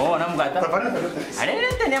 Oh, I'm glad. I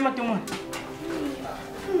didn't name it to me.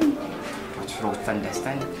 What's wrong?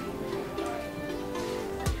 Understand?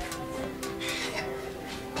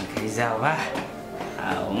 Okay, Zava. I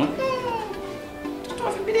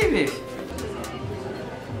believe it.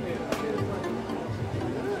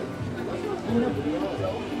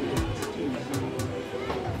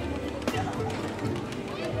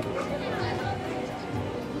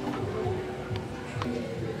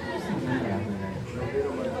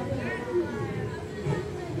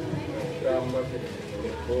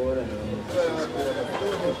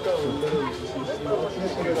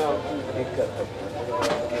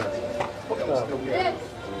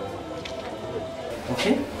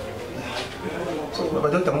 Okay.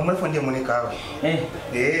 But don't mama fonde monika.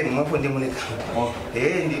 Mama fonde monika.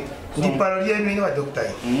 Di parolie ni wa doctor.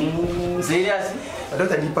 Serious?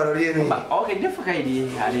 Doctor di parolie ni. Okay, difficult idea.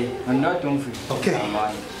 Ale, not too free. Okay.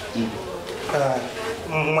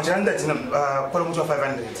 Mwachanda tina kwa mtu wa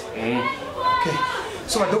 500. Okay.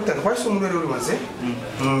 So my doctor, kwa sababu mwe ruri manze.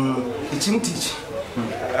 Ichimtichi.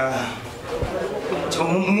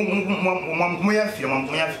 Mwamuyafi.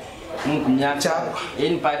 Chapa.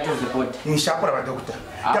 In part of the body. Ni shapura wa doctor.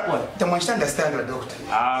 Tamwashita understand wa doctor.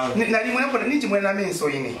 Na limwe napo niji mwe na menso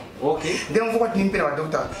ini. Okay. Then mvuko timpera wa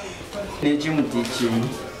doctor. Ni chimtichi.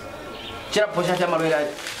 Chira posha chama lwera.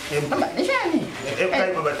 Nishani.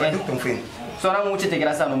 Kai baba doctor mfini. So na muche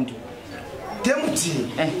tegera sana mtu.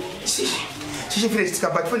 Temuti. Shishi file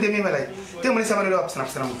sikabati fonde mimi malai. Temule sama lwera apsana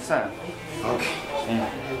apsana. Sana. Okay.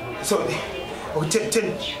 So okay,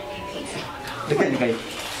 Dekai.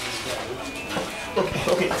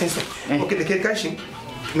 Okay, attention. Okay, the cash.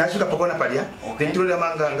 Nashuka pakona palia. Dentro da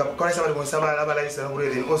manga ngakora sabali monsaba labala isa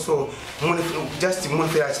ngurele. Also, just mun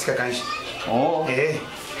fera chitika kanshi. Oh.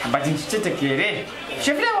 But in chitekere.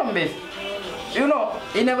 Chefle bombe. You know,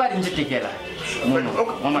 never in chitekela.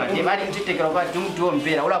 Mama, never in chitekela kwa tumtu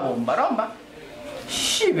mpera ula bomba romba.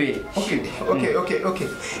 Shibe. Okay.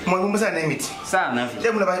 Mwangu msa na miti. Sana.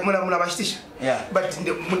 Mula bashitisha. Yeah. But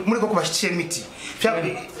muli kwa bashitisha miti.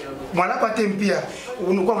 Mwana kwa tempia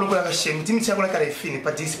unukuwa mlokola bashitisha miti. Miti yakula kare fini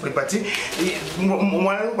pati pati.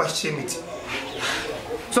 Mwana kwa bashitisha miti.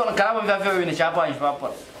 So kalaba mvavyo wene chapa anjipapa.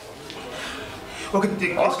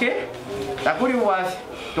 Okay. Takuri wafi.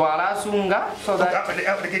 Tuala sunga so that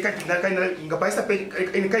ngapaisa pe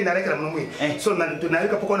kai na rekla mnomwe so na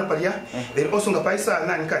tunaweka poko na palia then also ngapaisa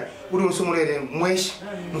nani kai uri usumulele mweshi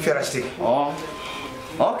mfera chiteke.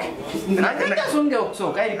 Okay. Na ndio sunge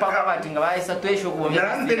okso kai papa bati ngabaisa twesho ku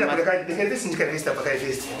na ndenda kwa kai dekende sinjika lista pa kai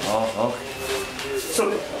list. Okay.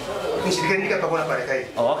 So nishirike nika poko na pale kai.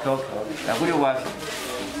 Okay. Takuri wafi.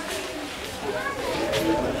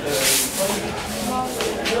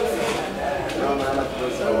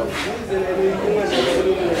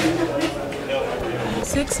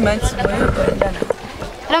 Six months kwenda.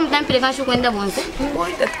 Lam tampile kashu kwenda bonse.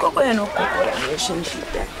 Tatkoko yano kokora relationship.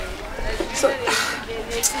 So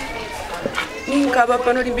ninkaba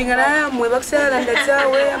pano limbingana mwe bakusala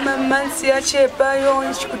ndatsawe amamansi ya chepa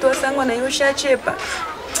yo chikutosangwa na yo sha chepa.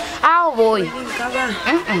 Awo boy. Ninkaba.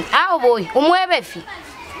 Awo boy.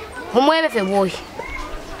 Umwebefe boy.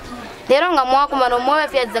 Lero nga mwako mano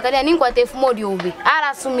mwebefe ya Zakaria ninkwa tefu modi obi.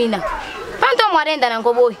 Ara sumina. Panto mwarenda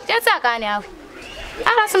nango boy. Chetsa kane awe.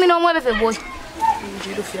 Ara sumina mwebefe boy.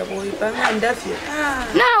 Njirufya boy panga ndafya.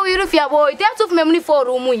 Na wirufya boy. Teatu fume muni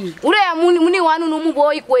forumu yi. Ure ya muni wanu numu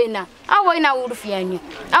boy kwena. Awo ina urufyanya.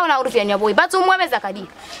 Awo na urufyanya boy. Batu mwebe Zakaria.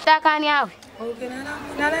 Takani awe. Okay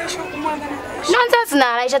nala isho kumwaga na. Nonsense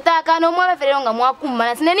nala isha takano mwebefe lero nga mwakuma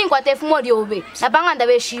na sineni nkwa tefu modi obi. Napanga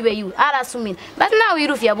ndabe shibe yu. Ara sumina. But na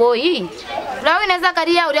wirufya boy. Ulawi na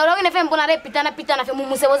Zakaria udia. Ulawi na fe mbona repitana fe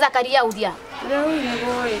mumusebo Zakaria udia. Ulawi na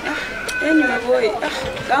boy. Anyway boy.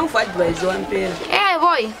 Can't for advise one pair.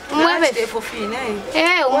 Boy. Mwebe.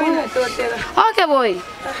 Okay boy.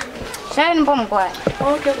 Shine mpom kwa.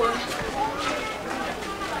 Okay boy.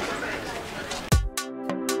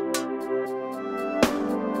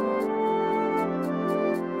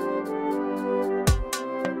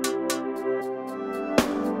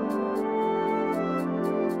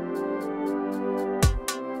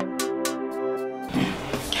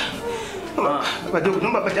 Padoko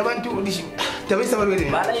nomba pata bantu dishi. Tabesa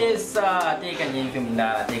balwele. Bala yesa teka nyingi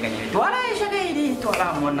mndala teka nyingi. Twala isha kaidi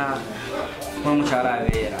twala mona. Mwa mchara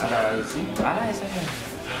vera ala isi. Ala yesa.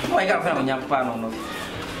 Mwa ika fana mnyapano no.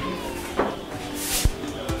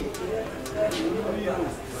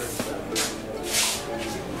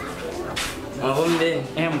 Ngombe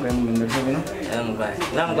Mwe ndo tubino. ngombe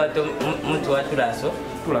nangwa to mtu wa turaso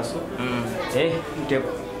Mte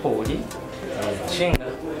poli. Chinga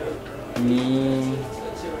Ni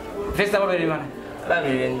Festa balwele mana.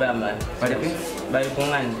 babiri mbama bali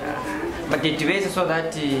kunganda But it is so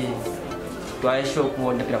that I show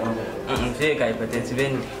ku ndakira kuno. fika hypertensive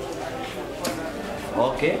beni.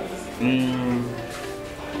 Okay.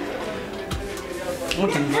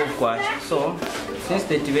 Muti mbovu kwacho. So since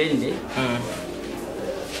the twende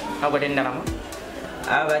akwatenda lama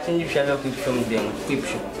abachinjisha kwipsho mdengo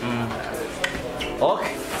kwipsho.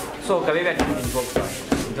 Okay. So kabebe ati muti mbovu kwacho.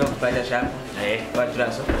 Ndio kupata shaka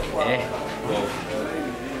waturaso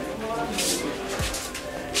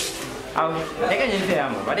Au eka nyingi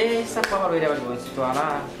yamo. Bade sapa balwele bali bonsi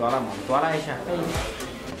twala isha.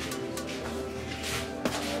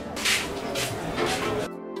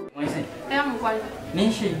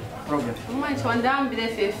 Nishi problem. Mas quando eu me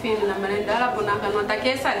dei filho na merenda, ela põe na canoa, tá que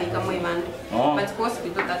essa ali que a mãe manda. Mas que o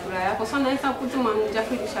hospital tá tudo aí, a pessoa não sabe que mano já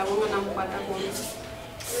fui deixar uma na quarta coisa.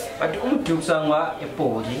 But tusangwa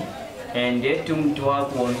epoli and tumtwa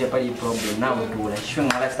kuonja pali problem na udula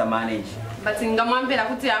shunga lasta manage. But ngamwambira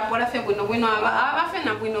kuti apola fe bwino aba fe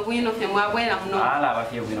na bwino fe mwabwela muno. Ala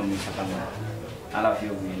bafye bwino mwisakanga. Ala bafye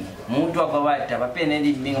bwino. Muntu akabata bapene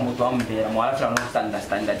ndi ndinga muntu ambera mwala tano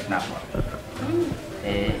standard napo.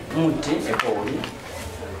 Muti epoli.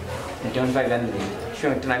 Ndio vai gani.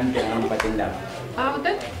 Shunga tunambia nampatenda.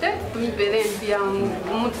 Te kumbele pia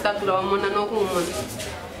mutu takula mona no kumona.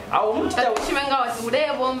 Au mutita uchimenga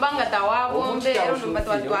wasure bombanga tawabo mbe ero nomba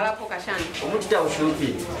twatwala po kashani. Mutita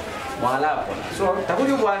ushupi. Mwalapo. So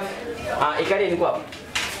takuli bwa ikale ni kwa.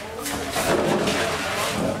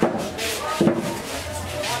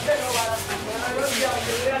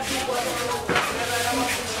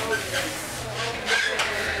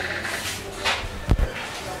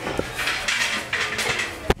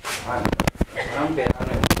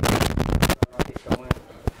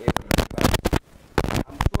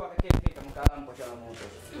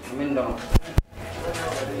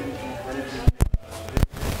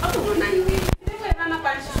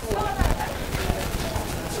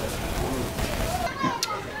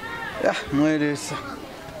 Mwelesa.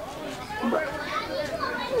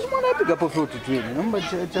 Mwana piga po fruto twini. Namba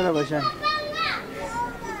chala bashani.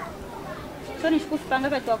 Só nos custos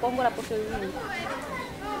para tua compra por seu vinho.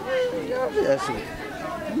 Ya assim.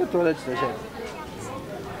 Namba tola tsasha.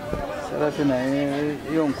 Sara tena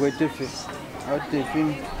hiyo nkwete fe. Ate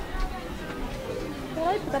fin.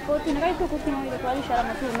 Ora tu tapoti, não vai tu continuar de qual deixar a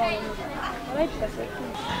matura não. Ora tu tapoti.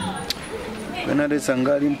 Kana de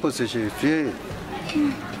sangali mpose chefie.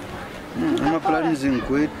 Uma plano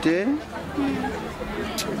zinkwete.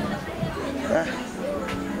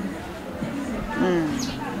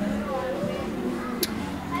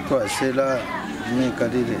 Kwa sela ni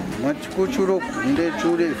kadire. Machikuchuro nde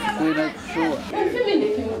chure kwena chua.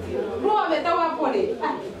 Roa beta wa pole.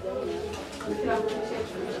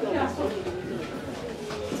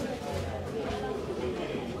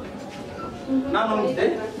 Nano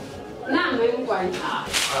mte? Nano mkwani.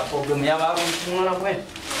 Problem ya babu mwana kwe.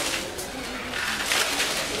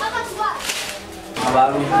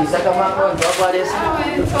 Baru bisa kama kwa kwa desa.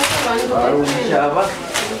 Baru siapa?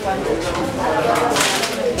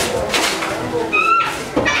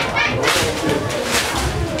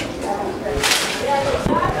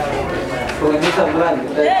 Kau ini sebulan.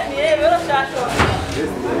 Baru siapa?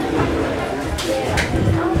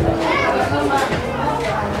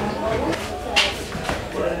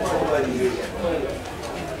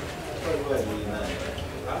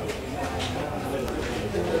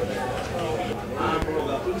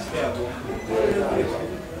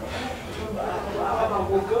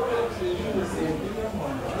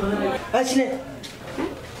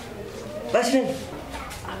 Basne.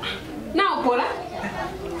 Não, Pola.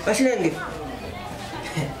 Basne nge.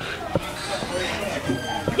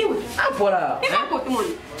 Iwe. Pola. Iko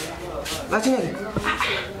tumoni. Basne nge.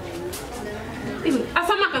 Iwe.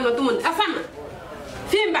 Asama kana tumoni. Asama.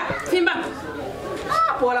 Fimba.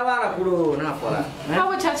 Pola bana kulo na pola.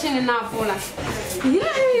 Hapo chachini na Pola.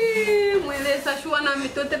 Yee, mweleza shua na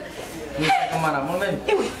mitote. Kemana momen?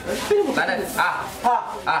 Iwe. Kada.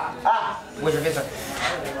 Gue biasa.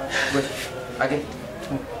 Gue. Oke.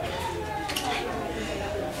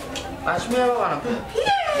 Asmi apa mana?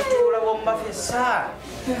 Itu udah bomba biasa.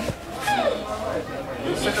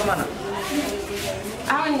 Saka mana?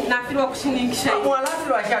 Nafikiri kushinikisha.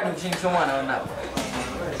 Mwalafi wa shadi kushinikisha mwana wana.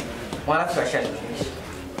 Mwalafi wa shadi.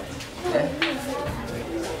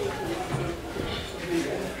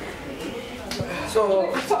 So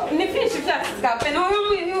ni fish fyaskape no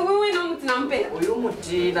wewe no mtinampe. Uyu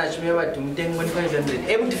muti na chimeva tumtengo ni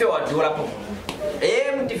 500. Mtife wa dola po.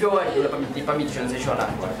 Mtife wa dola pa mi transitional.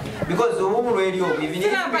 Because ubu radio even if you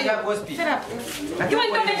have hospital. Kiwa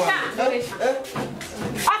ndolesha.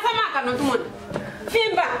 Asa maka no tumona.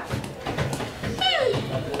 Fimba.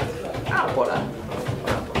 Pola.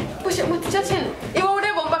 Pusha muti chachene. Iwe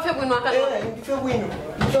ule bomba fe bwino akano. Ndife bwino.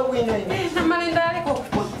 Ndife bwino. Na malenda ale ko.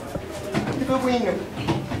 Ndife bwino.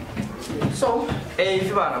 So, if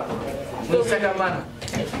you wanna go, Mr. Man,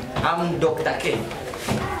 I'm Dr. K.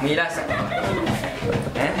 Milasa.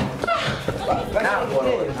 Now,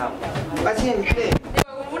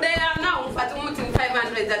 Udaya na umfatu muti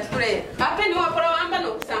 500 that play. Happen wa pro amba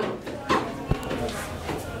no kusama.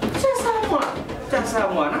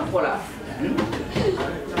 Chasamwa na pola.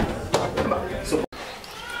 So,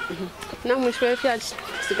 na mwisho fya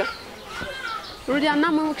sika. Rudia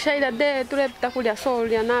na mwe kushaida de tulepita kulia so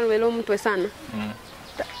rudia na lwelo mtwe sana.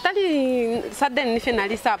 Tali sudden ni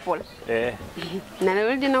finalisa pola. Na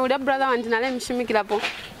leo dina ulia brother wanti na le mshimikira po.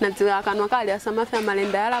 Na tiwa kanwa kali asama fya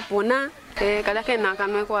malembe ala pona. Kada kena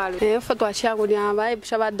kanwe kwalo. Foto achia kulia vibe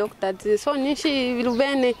shaba doctor ti so nishi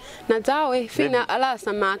vilubene na zawe fina ala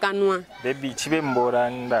sama kanwa. Baby chibe mbora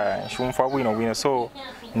nda shumfa bwino so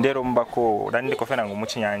ndero mbako dandi ko fena ngo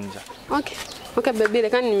muchinyanja. Okay baby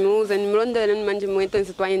leka nimuuze nimlondele nimanje mweto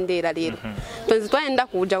nsitwaendera lero. Tonzitwaenda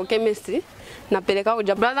kuja ukemesi napeleka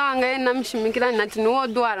kuja brother wange na mshimikira nati nuo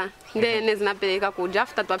dwala ndene zinapeleka kuja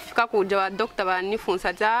after twafika kuja wa doctor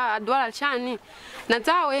banifunza ta adwala chani na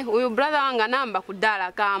tawe uyu brother wanga namba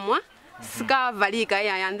kudala kamwa sika valika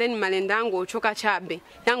ya and then malenda yangu uchoka chabe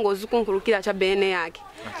yangu zukunkurukira chabe ene yake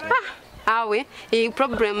awe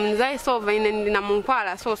problem nzai solve ine ndina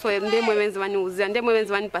munkwala so ndemwe benzi baniuzia ndemwe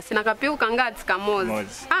benzi banipasina kapiuka ngati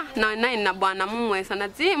kamozi na na bwana mumwe sana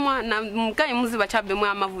timwa na mkai muzi bachabe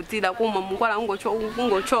mwa amavutira kuma munkwala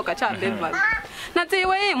ungochoka chabe bali na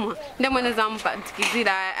tiwe imwa ndemwe nezampa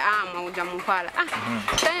tikizira ama uja munkwala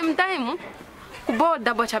time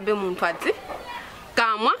kuboda bachabe muntu ati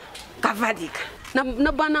kamwa kavadika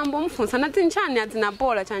na bwana mbo mfunza na tinchani atina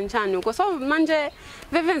pola chanchani uko so manje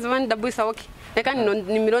vevenzi vani dabuisa okay leka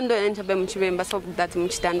ni milondo yencha be mchibemba so that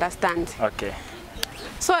mchita understand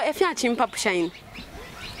so if ya chimpa pushine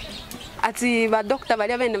ati ba doctor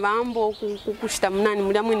bali abene bambo kukushita munani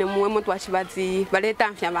mulya mwine muwe moto achibati baleta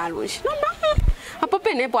afya balunshi apo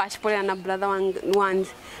penepo achipolela na brother wangu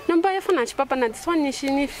namba yafuna achipapa na tiswani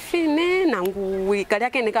shini fine nangu kali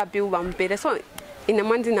yake nekapi ubampere so ina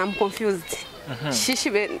mandi na confused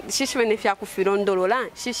shishibe ne fya kufirondolola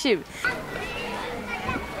shishibe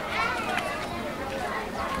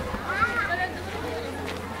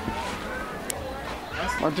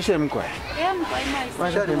Matushe mkwa. Mkwa imai.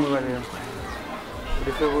 Mashari mwale.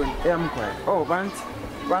 Ndifeboni. Mkwa.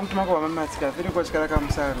 Bantu mako mama tika fini kwa chikala kama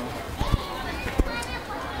msaro.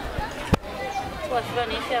 Kwa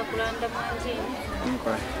fulani fya kulanda mwanjini.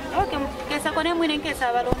 Mkwa. Okay, kesa kone mwine kesa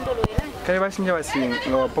abalondoloela. Kali bashinja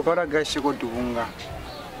basinga wapokora gashi ko tubunga.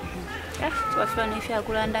 Kwa fulani fya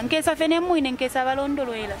kulanda nkesa fene mwine nkesa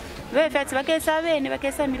abalondoloela. Vefati bakesa bene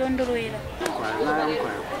bakesa milondoloela.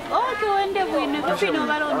 Okay, wende bwine kufino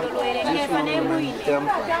balondoloela nkesa ne mwine.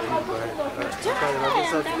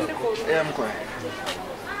 Mkwa.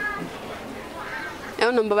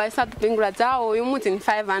 Eu não vai estar pingula zao eu muito em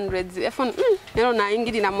 500 efon eu na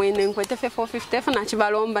ingidi na mwene nkwete 450 efon na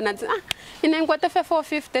chibalomba na ine nkwete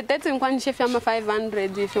 450 tete nkwani chef ama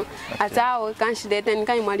 500 ifo atao kanshi dete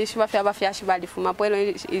nkai mwalishi bafya shibali fuma pwelo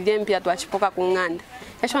ile mpia twachipoka kunganda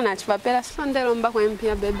esho na chipapela sondelo mba kwa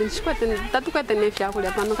mpia bebe chikwete tatukwete nefya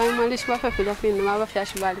kule pano kai mwalishi bafya fina bafya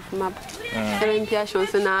shibali fuma elo mpia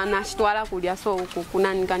shonse na chitwala kulia so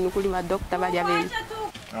kunani kanyukuli wa doctor bali abeni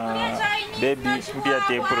baby mpia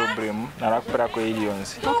te problem narakupera ko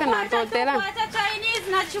ilionzi okay na totela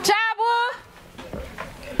chabu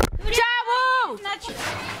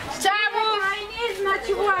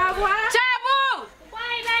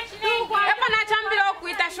epa na chambilo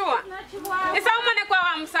kuita shua isa umone kwa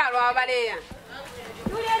wa msalo wa baleya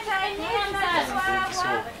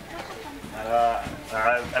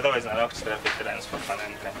Otherwise, I have to start with transfer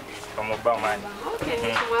from mobile money.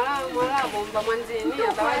 Okay, mwala bomba mwanzini,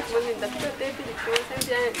 otherwise mwanzini ndapita pili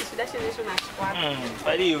kiwanza ya shidashinisho na shkwata.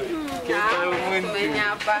 Paliwe.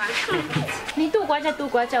 Kumenyapa. Ni tu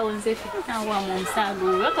kwacha onzefi. Awa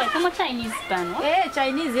monsalu. Wako kama Chinese pano.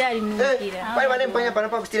 Chinese yali mukira. Pale wale mpanya pana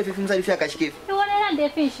pa kustira fifu msali fya kashikefu. Wale nande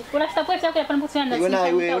fish. Kula stapwe chako ya pana kusiyanda.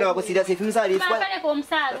 Una kusira fifu msali. Pale kwa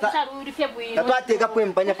msalu, msalu rifia bwino. Tatwate kapwe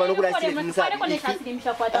mpanya pana kula fifu msali. Pale kone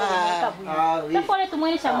shasilimsha kwa tabu. Tapole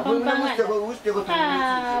tumwenisha mpamba mwana.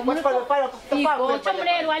 Iko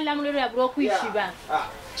chamulero wala mulero ya bro kuishiba.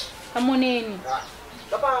 Kamoneni.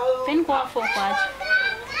 Fen kwa fo kwaje.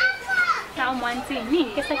 Tawo mwantini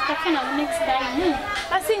kesa kitafuna next time.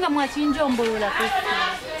 Basinga mwachinjo mbolola kwa.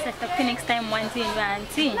 Sasa next time mwantini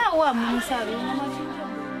wanti. Na wa msalu na mwachinjo.